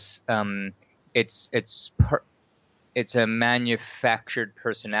is it's a manufactured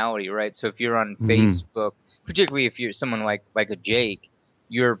personality, right? So if you're on Facebook, particularly if you're someone like a Jake,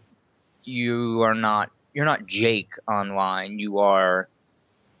 you're not Jake online. You are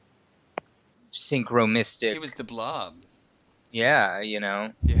Synchromystic. He was the Blob. Yeah, You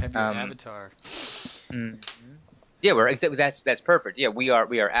have your avatar. Mm-hmm. Yeah, that's perfect. Yeah, we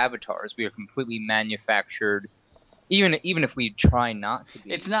are avatars. We are completely manufactured. Even if we try not to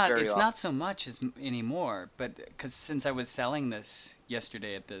be. It's not so much anymore, but because since I was selling this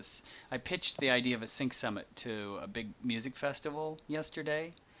yesterday at this, I pitched the idea of a Sync Summit to a big music festival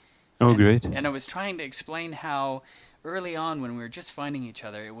yesterday. Oh, great. And I was trying to explain how early on, when we were just finding each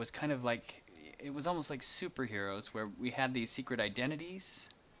other, it was kind of like, it was almost like superheroes, where we had these secret identities.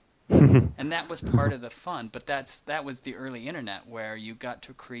 And that was part of the fun, but that was the early internet, where you got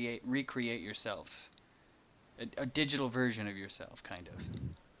to recreate yourself. A digital version of yourself, kind of.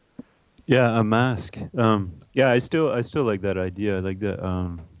 Yeah, a mask. I still like that idea. Like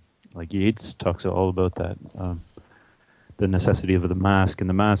like Yeats talks all about that. The necessity of the mask, and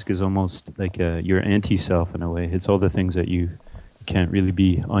the mask is almost like your anti-self in a way. It's all the things that you can't really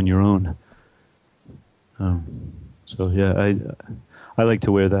be on your own. So yeah, I like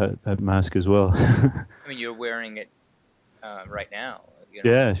to wear that mask as well. I mean, you're wearing it right now.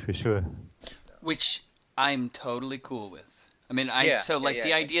 Yeah, for sure. Which I'm totally cool with. I mean,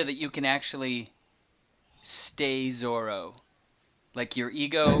 the idea that you can actually stay Zorro, like your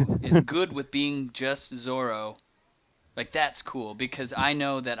ego is good with being just Zorro, like that's cool, because I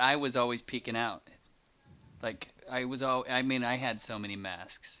know that I was always peeking out. Like I had so many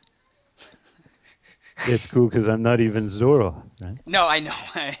masks. It's cool because I'm not even Zorro, right? No, I know.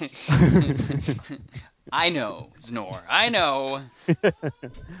 I know, Znore. I know.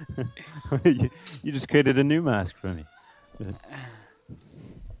 You just created a new mask for me. That's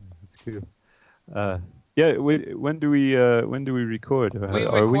cool. When do we record? We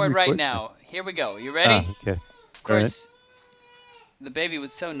record right now. Here we go. You ready? Okay. Of course, the baby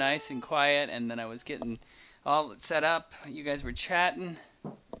was so nice and quiet, and then I was getting all set up. You guys were chatting.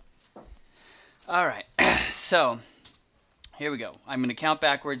 All right. So, here we go. I'm going to count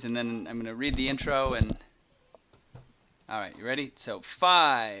backwards, and then I'm going to read the intro. And all right, you ready? So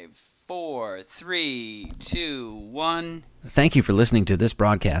 5, 4, 3, 2, 1. Thank you for listening to this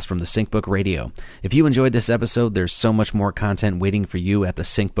broadcast from the SyncBook Radio. If you enjoyed this episode, there's so much more content waiting for you at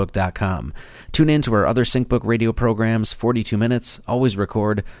thesyncbook.com. Tune in to our other SyncBook Radio programs, 42 Minutes, Always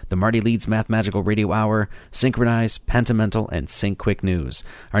Record, the Marty Leeds Math Magical Radio Hour, Synchronize, Pentamental, and Sync Quick News.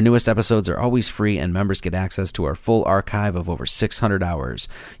 Our newest episodes are always free, and members get access to our full archive of over 600 hours.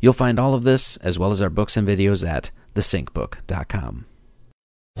 You'll find all of this, as well as our books and videos, at thesyncbook.com.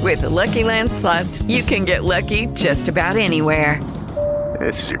 With the Lucky Land Slots, you can get lucky just about anywhere.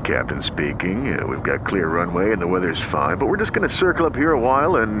 This is your captain speaking. We've got clear runway and the weather's fine, but we're just going to circle up here a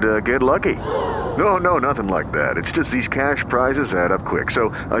while and get lucky. No, nothing like that. It's just these cash prizes add up quick. So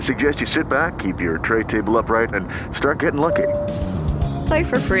I suggest you sit back, keep your tray table upright, and start getting lucky. Play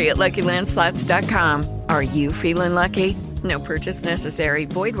for free at LuckyLandSlots.com. Are you feeling lucky? No purchase necessary.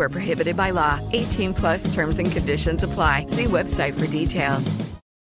 Void where prohibited by law. 18+ terms and conditions apply. See website for details.